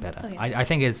 It's getting better. Oh, yeah. I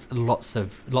think it's lots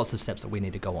of steps that we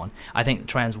need to go on. I think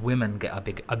trans women get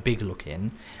a big look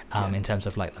in terms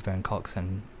of, like, Laverne Cox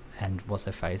and what's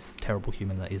her face, terrible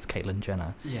human that is Caitlyn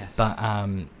Jenner. Yes. But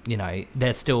you know,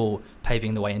 they're still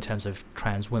paving the way in terms of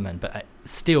trans women, but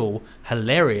still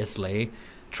hilariously,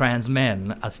 trans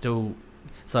men are still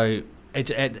so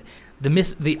the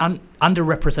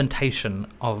underrepresentation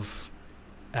of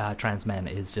trans men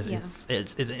is just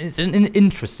it's an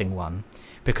interesting one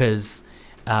because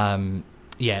I'm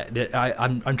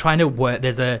trying to work.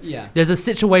 There's a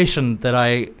situation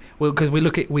that because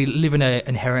we live in an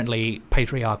inherently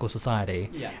patriarchal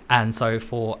society, and so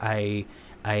for a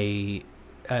like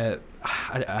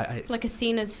a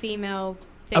seen as female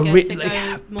figure to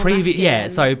go more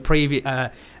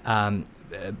masculine.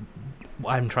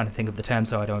 I'm trying to think of the term,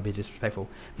 so I don't want to be disrespectful.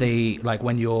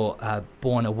 When you're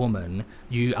born a woman,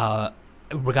 you are,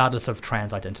 regardless of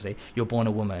trans identity, you're born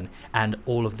a woman, and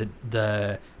all of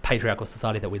the patriarchal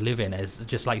society that we live in is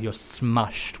just like you're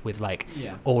smushed with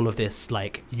all of this,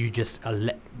 like you just are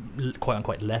quote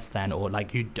unquote less than, or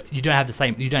like you don't have the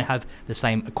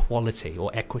same equality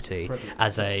or equity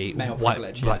as a male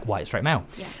white straight male.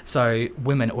 Yeah. So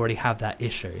women already have that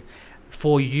issue.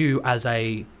 For you as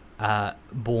a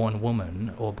born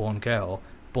woman or born girl,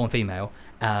 born female,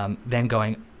 then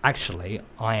going, actually,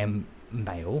 I am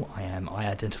male, I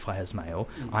identify as male,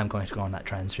 I'm going to go on that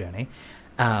trans journey,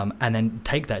 and then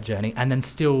take that journey and then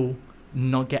still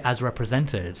not get as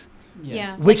represented.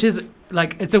 Yeah. Which is,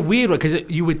 like, it's a weird one because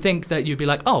you would think that you'd be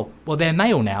like, oh, well, they're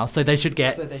male now, so they should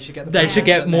get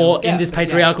more in this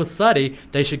patriarchal society,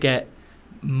 they should get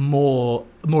more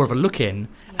of a look in,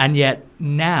 and yet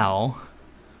now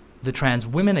the trans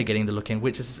women are getting the look in,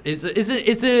 which is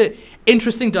a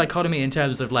interesting dichotomy in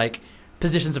terms of, like,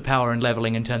 positions of power and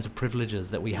leveling in terms of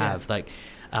privileges that we have. Like,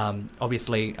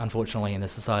 obviously, unfortunately, in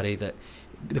this society, that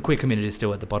the queer community is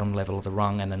still at the bottom level of the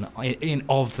rung, and then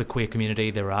of the queer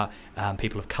community, there are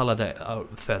people of colour that are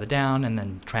further down, and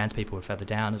then trans people are further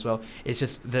down as well. It's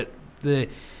just that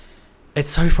it's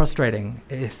so frustrating.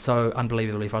 It's so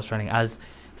unbelievably frustrating as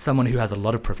someone who has a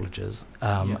lot of privileges.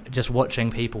 Just watching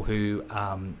people who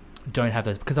don't have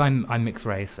those, because I'm mixed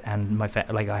race, and my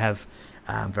I have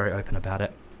very open about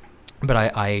it. But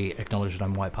I acknowledge that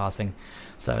I'm white passing,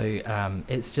 so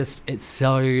it's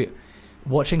so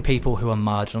watching people who are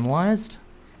marginalized.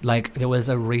 Like, there was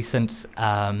a recent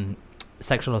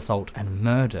sexual assault and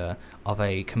murder of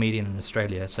a comedian in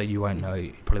Australia, so you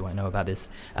probably won't know about this.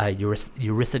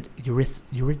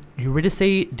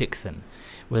 Eurydice Dixon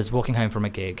was walking home from a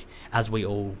gig, as we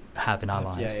all have in our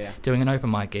lives, doing an open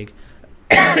mic gig,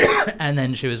 and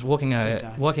then she was walking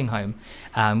home,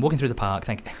 walking through the park.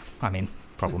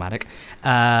 Problematic.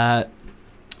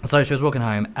 So she was walking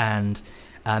home and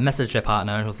messaged her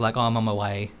partner and was like, "Oh, I'm on my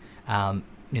way." 10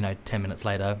 minutes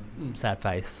later, sad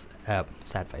face,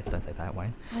 don't say that,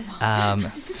 Wayne.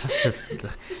 It's just she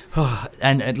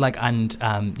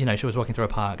was walking through a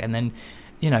park, and then,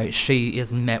 she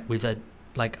is met with a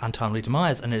untimely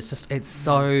demise, and it's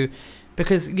so,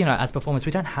 because as performers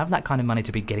we don't have that kind of money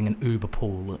to be getting an Uber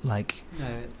pool,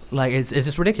 it's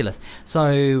just ridiculous.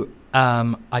 So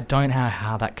I don't know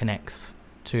how that connects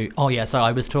to. So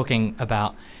I was talking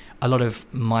about a lot of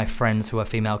my friends who are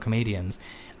female comedians.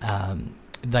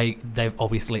 They've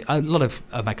obviously, a lot of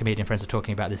my comedian friends are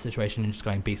talking about this situation and just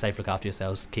going, be safe, look after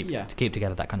yourselves, keep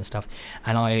together, that kind of stuff.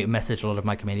 And I messaged a lot of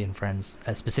my comedian friends,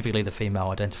 specifically the female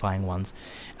identifying ones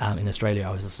in Australia.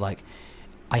 I was just like,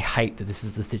 I hate that this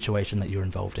is the situation that you're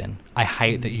involved in. I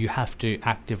hate that you have to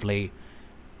actively,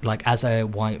 as a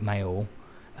white male,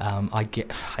 I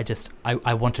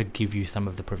want to give you some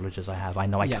of the privileges I have. I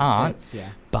know I can't,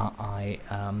 but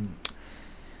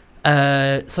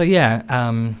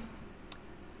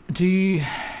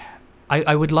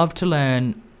I would love to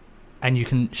learn, and you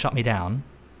can shut me down,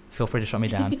 feel free to shut me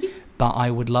down, but I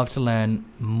would love to learn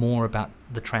more about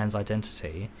the trans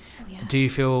identity. Do you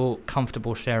feel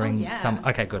comfortable sharing some?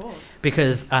 Okay, good.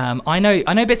 Because I know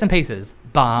bits and pieces,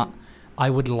 but I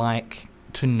would like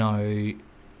to know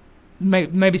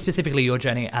maybe specifically your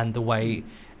journey and the way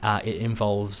it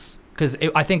involves, because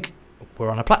I think we're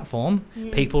on a platform,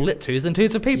 twos and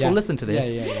twos of people listen to this.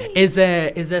 Is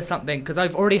there something, because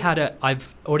I've already had a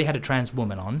trans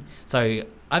woman on, so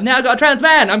I've now got a trans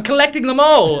man. I'm collecting them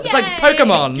all. Yay! It's like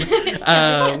Pokemon.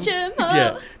 Catch 'em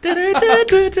all.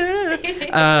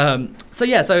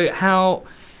 So how,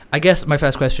 I guess my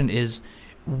first question is,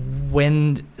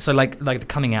 when, so like the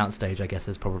coming out stage, I guess,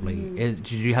 is probably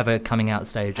did you have a coming out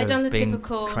stage? I've done the being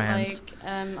typical trans?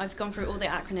 I've gone through all the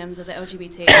acronyms of the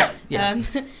LGBT.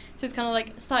 So it's kind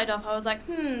of started off, I was like,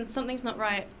 something's not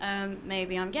right,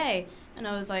 maybe I'm gay, and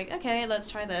I was like, okay, let's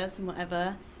try this and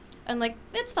whatever, and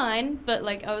it's fine, but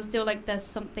I was still there's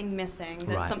something missing,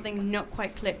 there's something not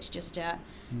quite clicked just yet.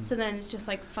 So then it's just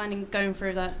going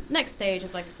through that next stage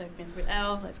of so I've been through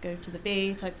L, let's go to the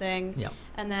B type thing. Yeah.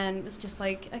 And then it was just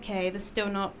okay, there's still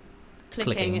not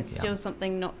clicking, it's still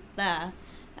something not there.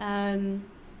 And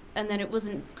then it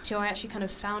wasn't till I actually kind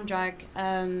of found drag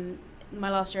my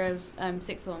last year of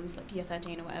sixth forms, year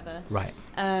 13 or whatever. Right.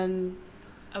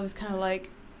 I was kind of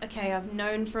okay, I've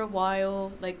known for a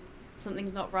while,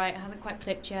 something's not right, it hasn't quite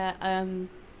clicked yet. I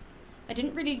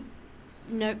didn't really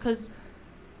know, because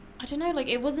I don't know,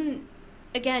 it wasn't,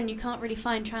 again, you can't really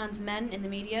find trans men in the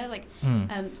media,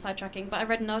 sidetracking, but I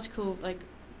read an article, a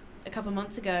couple of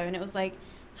months ago, and it was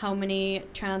how many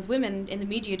trans women in the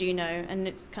media do you know? And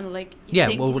it's kind of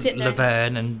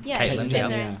Laverne and Caitlin. You sit there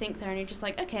and think there, and you're just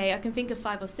okay, I can think of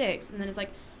 5 or 6, and then it's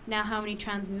now how many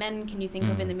trans men can you think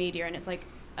of in the media? And it's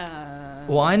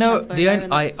well, I know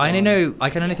I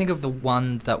can only think of the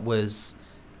one that was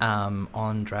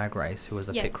on Drag Race, who was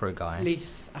a pit crew guy.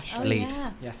 Leith.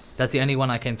 Yes. That's the only one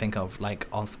I can think of,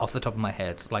 off the top of my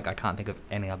head. I can't think of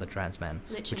any other trans men.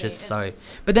 Literally, which is so.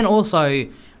 But then also,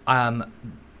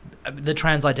 the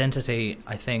trans identity,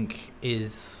 I think,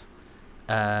 is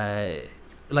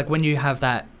when you have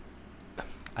that.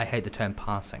 I hate the term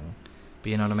passing, but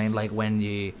you know what I mean. When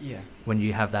you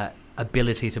have that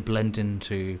ability to blend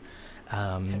into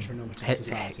heteronormative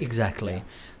society. Exactly. Yeah.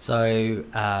 So.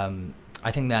 I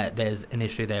think that there's an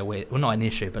issue there not an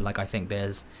issue, but I think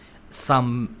there's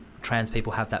some trans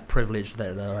people have that privilege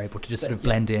that they're able to just sort of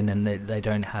blend in, and they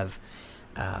don't have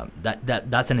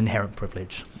that's an inherent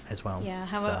privilege as well. Yeah,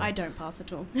 however, I don't pass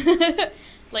at all.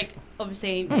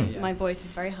 Obviously, my voice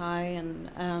is very high,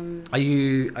 and Are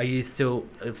you still?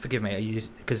 Forgive me. Are you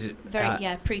because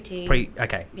pre-T.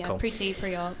 Okay, yeah, cool. Pre-T,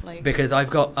 pre-op. Because I've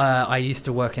got. I used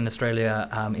to work in Australia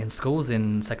in schools,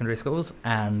 in secondary schools,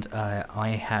 and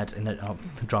I had a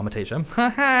drama teacher.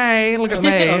 Hey, look at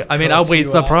me! I mean, I'll be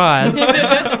surprised.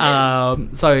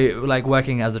 So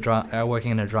working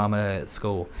in a drama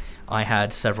school, I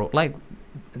had several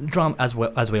drama, as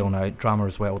we all know, drama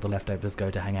is where all the leftovers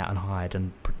go to hang out and hide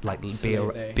and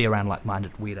be around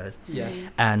like-minded weirdos. Yeah.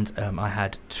 And I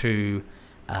had two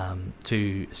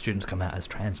students come out as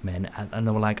trans men, and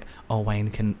they were like, "Oh, Wayne,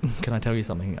 can I tell you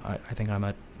something? I think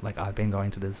I've been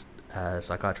going to this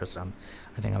psychiatrist. I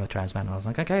think I'm a trans man. And I was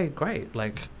like, okay, great.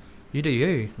 Like, you do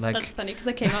you. Like, That's funny because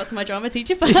I came out to my drama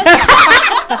teacher first.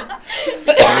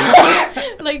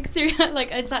 Like, seriously,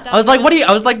 like I sat down. I was like, what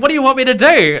do you want me to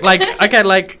do? Like,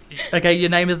 okay, your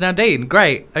name is now Dean.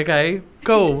 Great. Okay,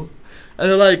 cool. And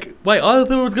they're like, wait, I thought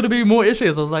there was going to be more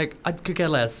issues. I was like, I could care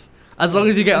less. As long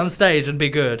as you get on stage and be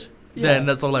good, then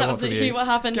that's all I That want was from literally you. what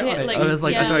happened Get on here. it. Like, I was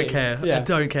like, yeah. I don't care. Yeah. I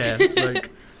don't care.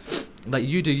 Like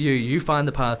you do you. You find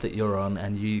the path that you're on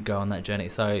and you go on that journey.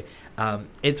 So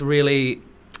it's really,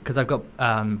 because I've got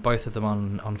both of them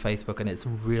on Facebook, and it's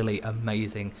really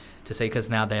amazing to see because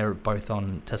now they're both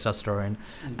on testosterone.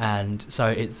 And so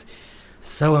it's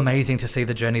so amazing to see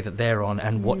the journey that they're on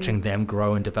and watching them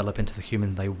grow and develop into the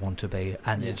human they want to be.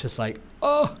 And it's just like,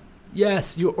 oh,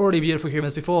 yes, you're already beautiful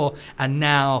humans before, and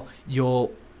now you're,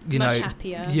 Much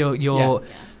happier. You're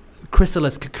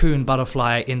chrysalis cocoon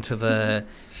butterfly into the,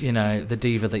 the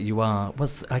diva that you are.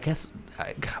 I guess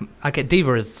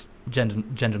diva is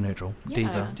gender neutral.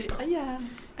 Yeah. Diva.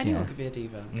 Anyone Yeah. could be a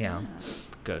diva. Yeah.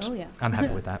 Good. Oh yeah. I'm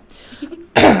happy with that.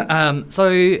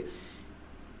 So,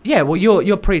 yeah, well,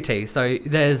 you're pretty. So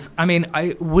there's,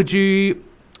 would you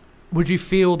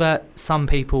feel that some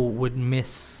people would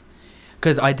miss?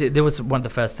 Because there was one of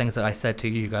the first things that I said to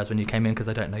you guys when you came in, because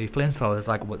I don't know you, Flynn. So I was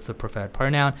like, "What's the preferred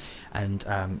pronoun?"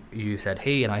 And you said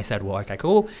he, and I said, "Well, okay,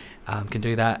 cool, can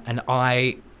do that." And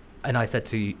I said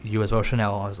to you as well,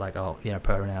 Chanel. I was like, "Oh,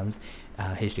 pronouns,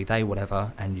 he, she, they,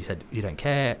 whatever." And you said you don't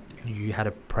care. You had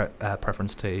a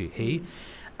preference to he,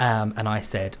 and I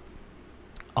said,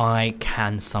 I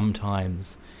can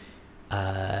sometimes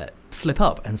slip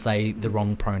up and say the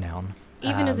wrong pronoun.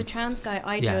 Even as a trans guy,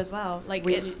 I do yeah. as well. Like,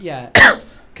 It's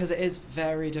because it is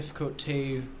very difficult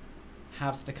to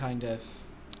have the kind of.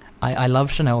 I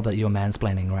love, Chanel, that you're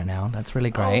mansplaining right now. That's really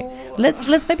great. Oh.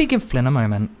 Let's maybe give Flynn a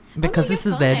moment, because you're this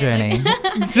is their fine. journey.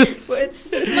 Just Well,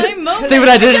 it's my moment. see what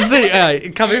I did? See,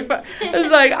 coming.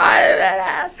 It's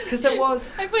like because there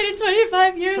was. I've waited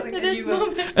 25 years something for that this you were-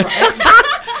 moment.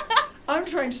 I'm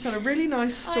trying to tell a really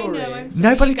nice story. I know. I'm sorry,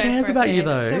 Nobody you go cares for it, about you, babes.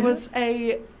 though. There was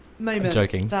a moment I'm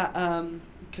joking. that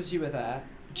because you were there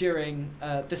during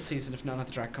this season of None of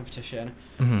the Drag Competition,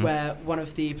 Mhm. where one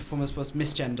of the performers was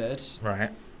misgendered, Right.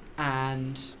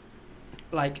 and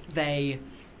like they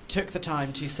took the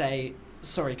time to say,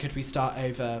 "Sorry, could we start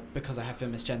over because I have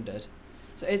been misgendered?"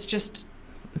 So it's just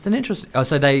It's an interesting. Oh,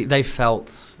 so they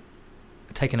felt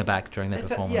taken aback during their they fe-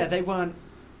 performance. yeah, they weren't.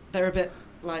 They're a bit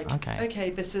like, Okay. okay,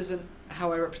 this isn't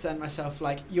how I represent myself.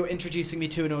 Like, you're introducing me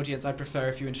to an audience. I'd prefer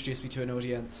if you introduce me to an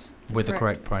audience with the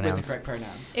correct pronouns. with the correct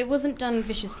pronouns. It wasn't done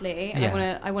viciously.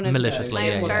 Yeah. I want to. Maliciously, I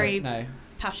yeah, am yeah. very No.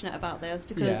 passionate about this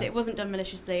because Yeah. it wasn't done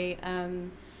maliciously.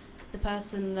 The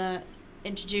person that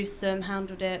introduced them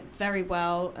handled it very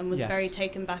well and was Yes. very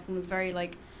taken back and was very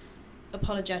like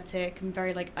apologetic and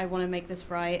very like, I want to make this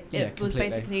right. Yeah, It was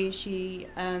completely. basically she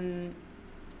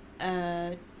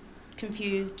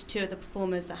confused two of the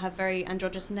performers that have very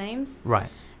androgynous names, Right.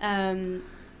 and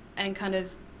kind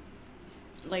of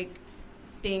like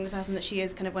being the person that she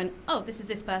is, kind of went, oh, this is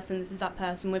this person, this is that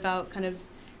person, without kind of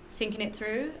thinking it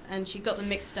through, and she got them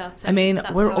mixed up. I mean,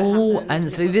 that's we're how it all, happens, and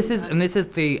it so this wasn't is, done.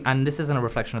 and this isn't a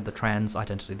reflection of the trans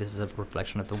identity. This is a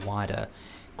reflection of the wider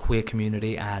queer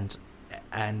community, and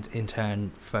in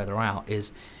turn further out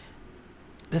is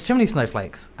there's too many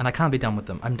snowflakes, and I can't be done with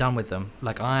them. I'm done with them.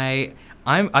 Like I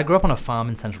grew up on a farm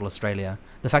in Central Australia.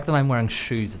 The fact that I'm wearing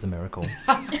shoes is a miracle.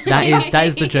 that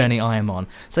is the journey I am on.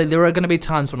 So there are going to be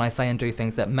times when I say and do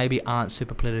things that maybe aren't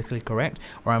super politically correct,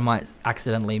 or I might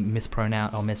accidentally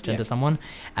mispronounce or misgender someone,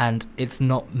 and it's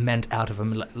not meant out of a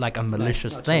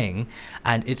malicious not at all. thing,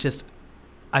 and it's just.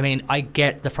 I mean, I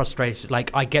get the frustration. Like,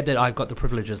 I get that I've got the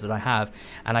privileges that I have,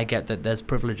 and I get that there's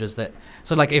privileges that.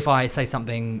 So, like, if I say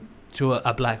something to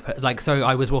a black person, like, so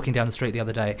I was walking down the street the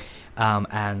other day,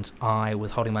 and I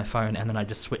was holding my phone, and then I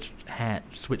just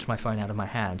switched my phone out of my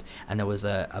hand, and there was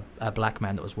a black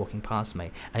man that was walking past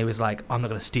me, and he was like, "I'm not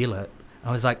going to steal it."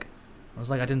 I was like,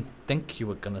 I didn't think you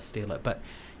were going to steal it, but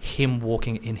him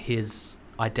walking in his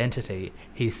identity,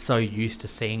 he's so used to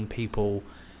seeing people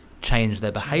change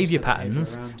their behavior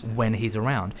patterns when he's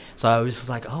around. So I was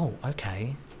like, oh,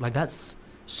 okay, like that's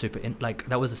super like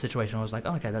that was a situation I was like,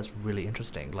 oh, okay, that's really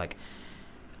interesting. Like,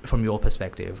 from your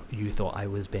perspective, you thought I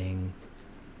was being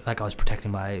like, I was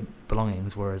protecting my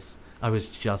belongings, whereas I was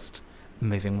just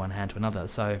moving one hand to another.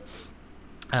 So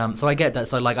so I get that.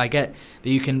 So like, I get that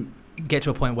you can get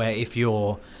to a point where if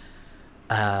you're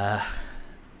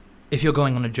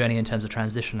going on a journey in terms of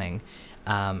transitioning,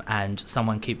 and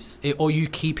someone or you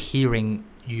keep hearing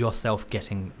yourself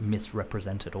getting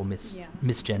misrepresented or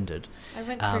misgendered. I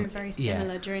went through very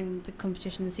similar during the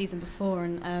competition the season before,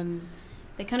 and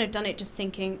they kind of done it just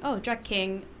thinking, oh, drag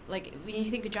king, like when you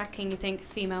think of drag king you think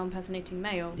female impersonating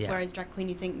male, whereas drag queen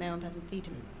you think male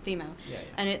impersonating female.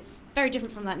 And it's very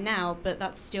different from that now, but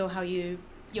that's still how your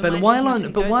but mind while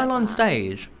automatically goes like on that.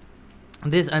 stage,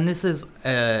 this is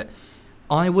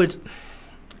I would,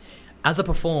 as a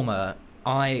performer,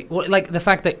 like the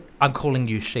fact that I'm calling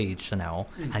you she, Chanel,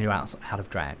 and you're out of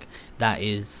drag, that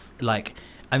is like,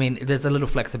 I mean, there's a little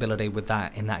flexibility with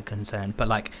that in that concern, but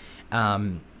like,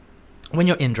 when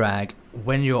you're in drag,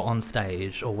 when you're on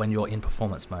stage, or when you're in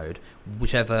performance mode,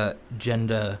 whichever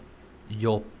gender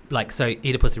you're, like, so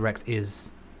Oedipus Rex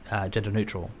is gender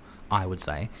neutral, I would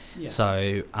say.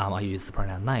 So I use the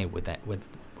pronoun they with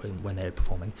when they're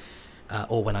performing,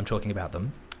 or when I'm talking about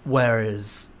them,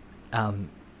 whereas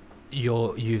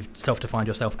you've self-defined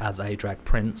yourself as a drag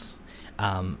prince,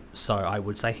 so I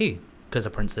would say he, because a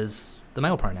prince is the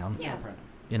male pronoun.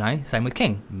 You know, same with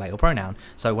king, male pronoun.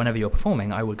 So whenever you're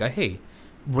performing, I would go he,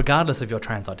 regardless of your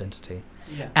trans identity.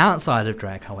 Outside of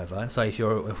drag, however, so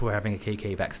if we're having a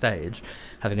kiki backstage,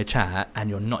 having a chat, and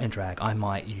you're not in drag, I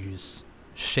might use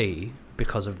she,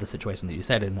 because of the situation that you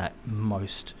said, in that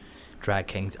most drag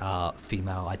kings are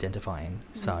female identifying.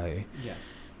 So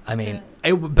I mean,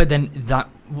 but then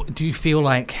do you feel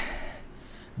like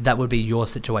that would be your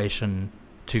situation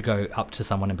to go up to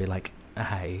someone and be like,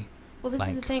 hey? Well, this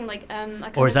is the thing, like,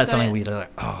 or is that something where you're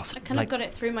like, oh, I kind of got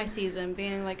it through my season,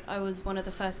 being like, I was one of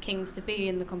the first kings to be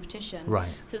in the competition. Right.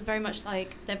 So it's very much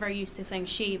like, they're very used to saying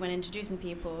she when introducing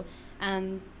people,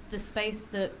 and the space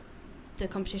that the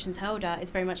competition's held at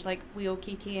is very much like, we all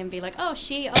kiki and be like, oh,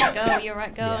 she, oh, girl, you're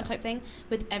right, girl, type thing,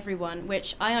 with everyone,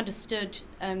 which I understood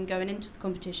going into the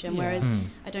competition, whereas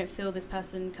I don't feel this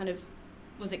person kind of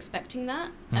was expecting that,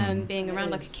 being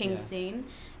around like a king scene,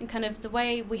 and kind of the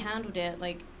way we handled it,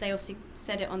 like they obviously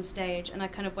said it on stage, and I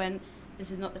kind of went,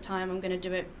 this is not the time, I'm going to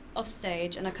do it off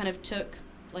stage, and I kind of took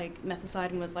like Meth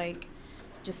aside and was like,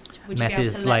 just would you Meth be able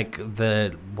is to like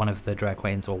one of the drag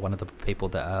queens, or one of the people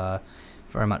that are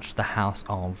very much the house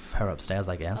of Her Upstairs,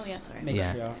 I guess. Oh yeah, sorry.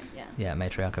 Matriarch.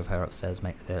 Matriarch of Her Upstairs,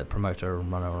 the promoter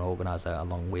and runner and organizer,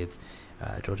 along with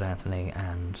George Anthony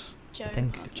and Joe. I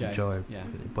think Joe,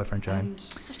 boyfriend Joe.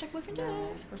 Hashtag boyfriend Joe.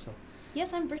 Brittle. Yes,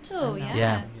 I'm brittle. Yes.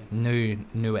 Yeah,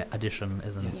 new addition,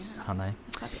 aren't they?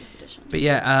 Fabulous addition. But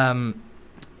yeah,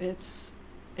 it's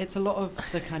a lot of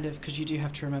the kind of, because you do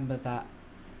have to remember that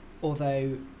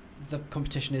although the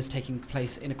competition is taking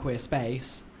place in a queer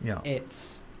space,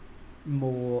 it's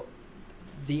more,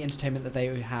 the entertainment that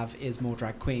they have is more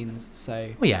drag queens.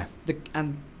 So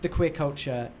the queer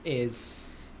culture is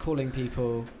calling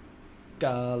people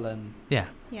girl and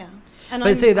And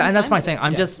but see, and that's my thing.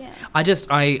 I'm just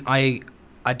I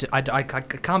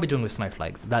can't be doing with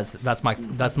snowflakes. That's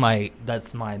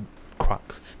my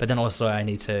crux. But then also I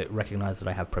need to recognize that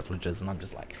I have privileges, and I'm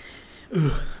just like,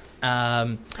 ugh.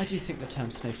 I do think the term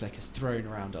snowflake is thrown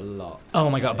around a lot. Oh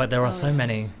my god! But there are so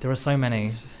many. There are so many.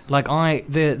 Like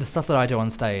the stuff that I do on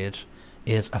stage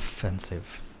is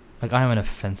offensive. Like, I am an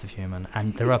offensive human,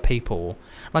 and there are people,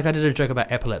 like, I did a joke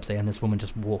about epilepsy, and this woman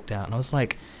just walked out, and I was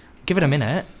like, give it a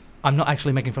minute. I'm not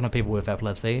actually making fun of people with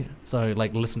epilepsy, so,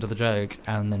 like, listen to the joke,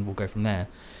 and then we'll go from there.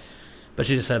 But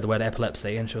she just said the word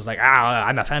epilepsy, and she was like,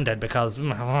 I'm offended because...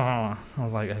 I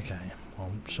was like, okay,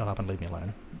 well, shut up and leave me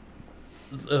alone.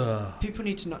 Ugh. People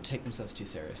need to not take themselves too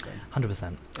seriously.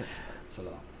 100%. It's a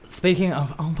lot. Speaking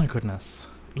of... Oh, my goodness.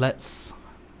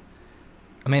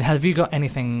 I mean, have you got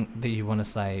anything that you want to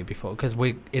say before? Because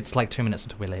it's like 2 minutes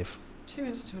until we leave. 2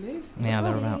 minutes until we leave? Yeah,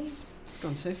 thereabouts. It's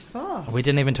gone so fast. We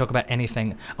didn't even talk about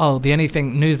anything. Oh, the only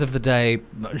thing, news of the day,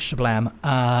 shablam.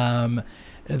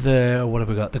 What have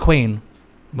we got? The Queen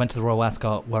went to the Royal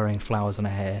Ascot wearing flowers in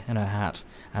her hat,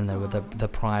 and there were the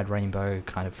pride rainbow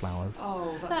kind of flowers.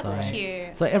 Oh, that's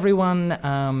cute. So everyone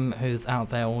who's out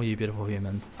there, all you beautiful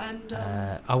humans, and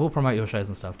I will promote your shows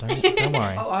and stuff. Don't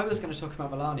worry. Oh, I was going to talk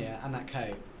about Melania and that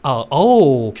coat.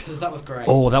 Oh, because that was great.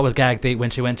 Oh, that was gag. When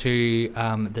she went to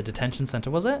the detention center,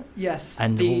 was it? Yes.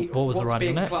 And what was the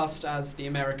writing on it? What's being classed as the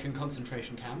American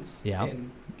concentration camps. Yeah.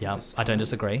 I don't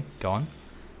disagree. Go on.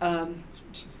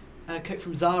 A coat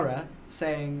from Zara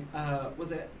saying,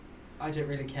 was it, I don't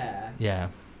really care. Yeah.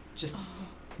 Just...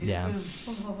 Yeah.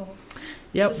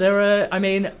 Yep, there are... I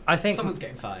mean, I think... Someone's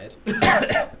getting fired.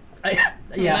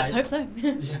 Let's hope so.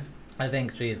 Yeah. I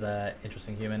think she's an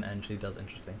interesting human, and she does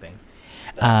interesting things.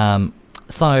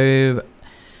 So...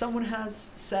 Someone has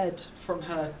said from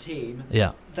her team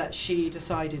that she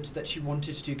decided that she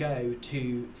wanted to go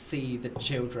to see the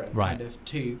children, right. kind of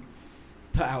to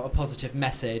put out a positive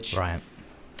message. Right.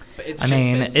 But it's I just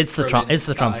mean, been it's the Trump ruined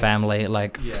by- family.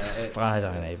 Like, Yeah, it's- I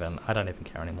don't it's- even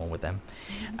care anymore with them.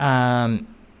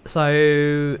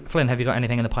 So, Flynn, have you got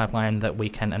anything in the pipeline that we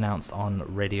can announce on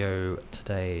radio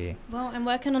today? Well, I'm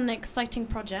working on an exciting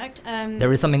project.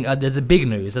 There is something. There's a big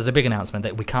news. There's a big announcement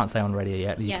that we can't say on radio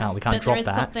yet. We can't but drop there is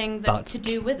that. something but to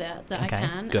do with it that Okay, I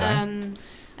can. good.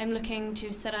 I'm looking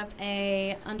to set up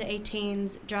a under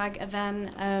 18s drag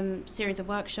event series of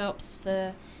workshops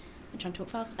for. I'm trying to talk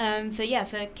fast.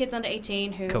 For kids under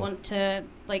 18 who Cool. want to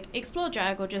like explore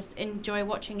drag or just enjoy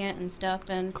watching it and stuff.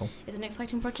 And Cool. it's an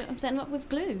exciting project I'm setting up with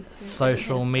Glue. who isn't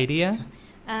Social here. media.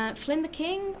 Flynn the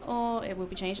King, or it will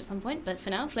be changed at some point. But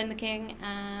for now, Flynn the King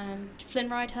and Flynn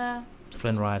Ride Her.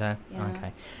 Flynn Rider. Yeah.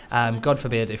 Okay. God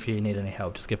forbid if you need any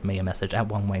help, just give me a message at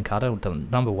Wayne Carter,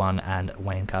 number 1, and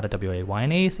Wayne Carter,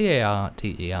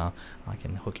 WayneCarter. I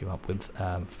can hook you up with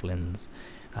Flynn's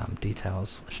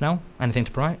details. Chanel, anything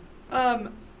to promote?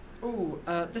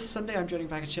 This Sunday I'm joining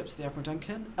Bag of Chips at the Admiral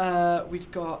Duncan. We've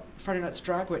got Friday Night's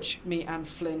Drag, which me and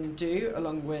Flynn do,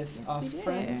 along with our we do.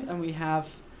 friends, and we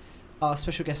have our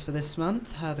special guest for this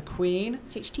month, her the Queen.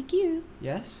 HTQ.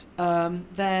 Yes.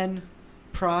 Then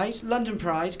Pride, London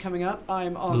Pride coming up.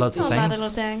 I'm on. Lots of Not a bad things.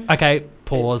 little thing. Okay,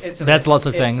 pause. It's a There's list. lots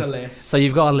of It's things. a list. So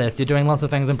you've got a list. You're doing lots of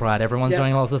things in Pride. Everyone's Yep.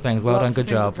 doing lots of things. Well Lots done. of Good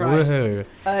things job. at Pride. Woohoo.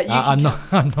 You I'm can not.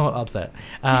 I'm not upset.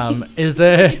 Is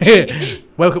there?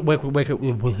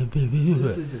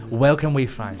 Where can we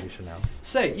find you, Chanel?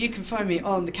 So you can find me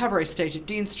on the Cabaret stage at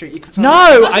Dean Street. You can find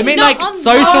No, me I mean Not like on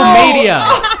social that. media.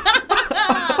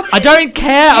 I don't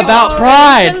care You about are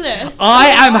Pride. relentless. I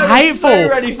am I was so hateful.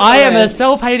 ready for I am a this.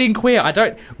 self-hating queer. I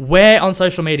don't. Where on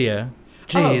social media?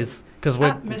 Jeez, because we're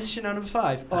at Miss Chanel number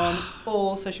 5 on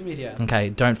all social media. okay.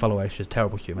 Don't follow her. She's a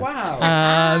terrible human.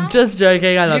 Wow. Just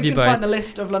joking. I love you can both. find the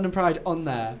list of London Pride on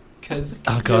there because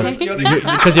Oh god, You're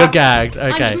because you're gagged.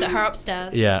 I'm Okay. just at her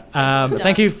upstairs. Yeah. So I'm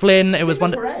Thank done. you, Flynn. It was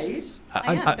one. wonderful. Parade.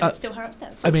 I am, but it's still her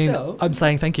upstairs. I mean, Still. I'm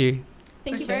saying thank you.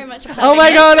 Thank you Okay. very much for Oh having my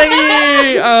us. god, thank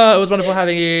you. It was wonderful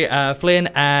having you, Flynn,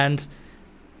 and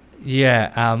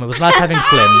yeah, it was nice having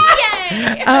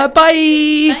Flynn. Yay! Bye.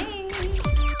 Bye.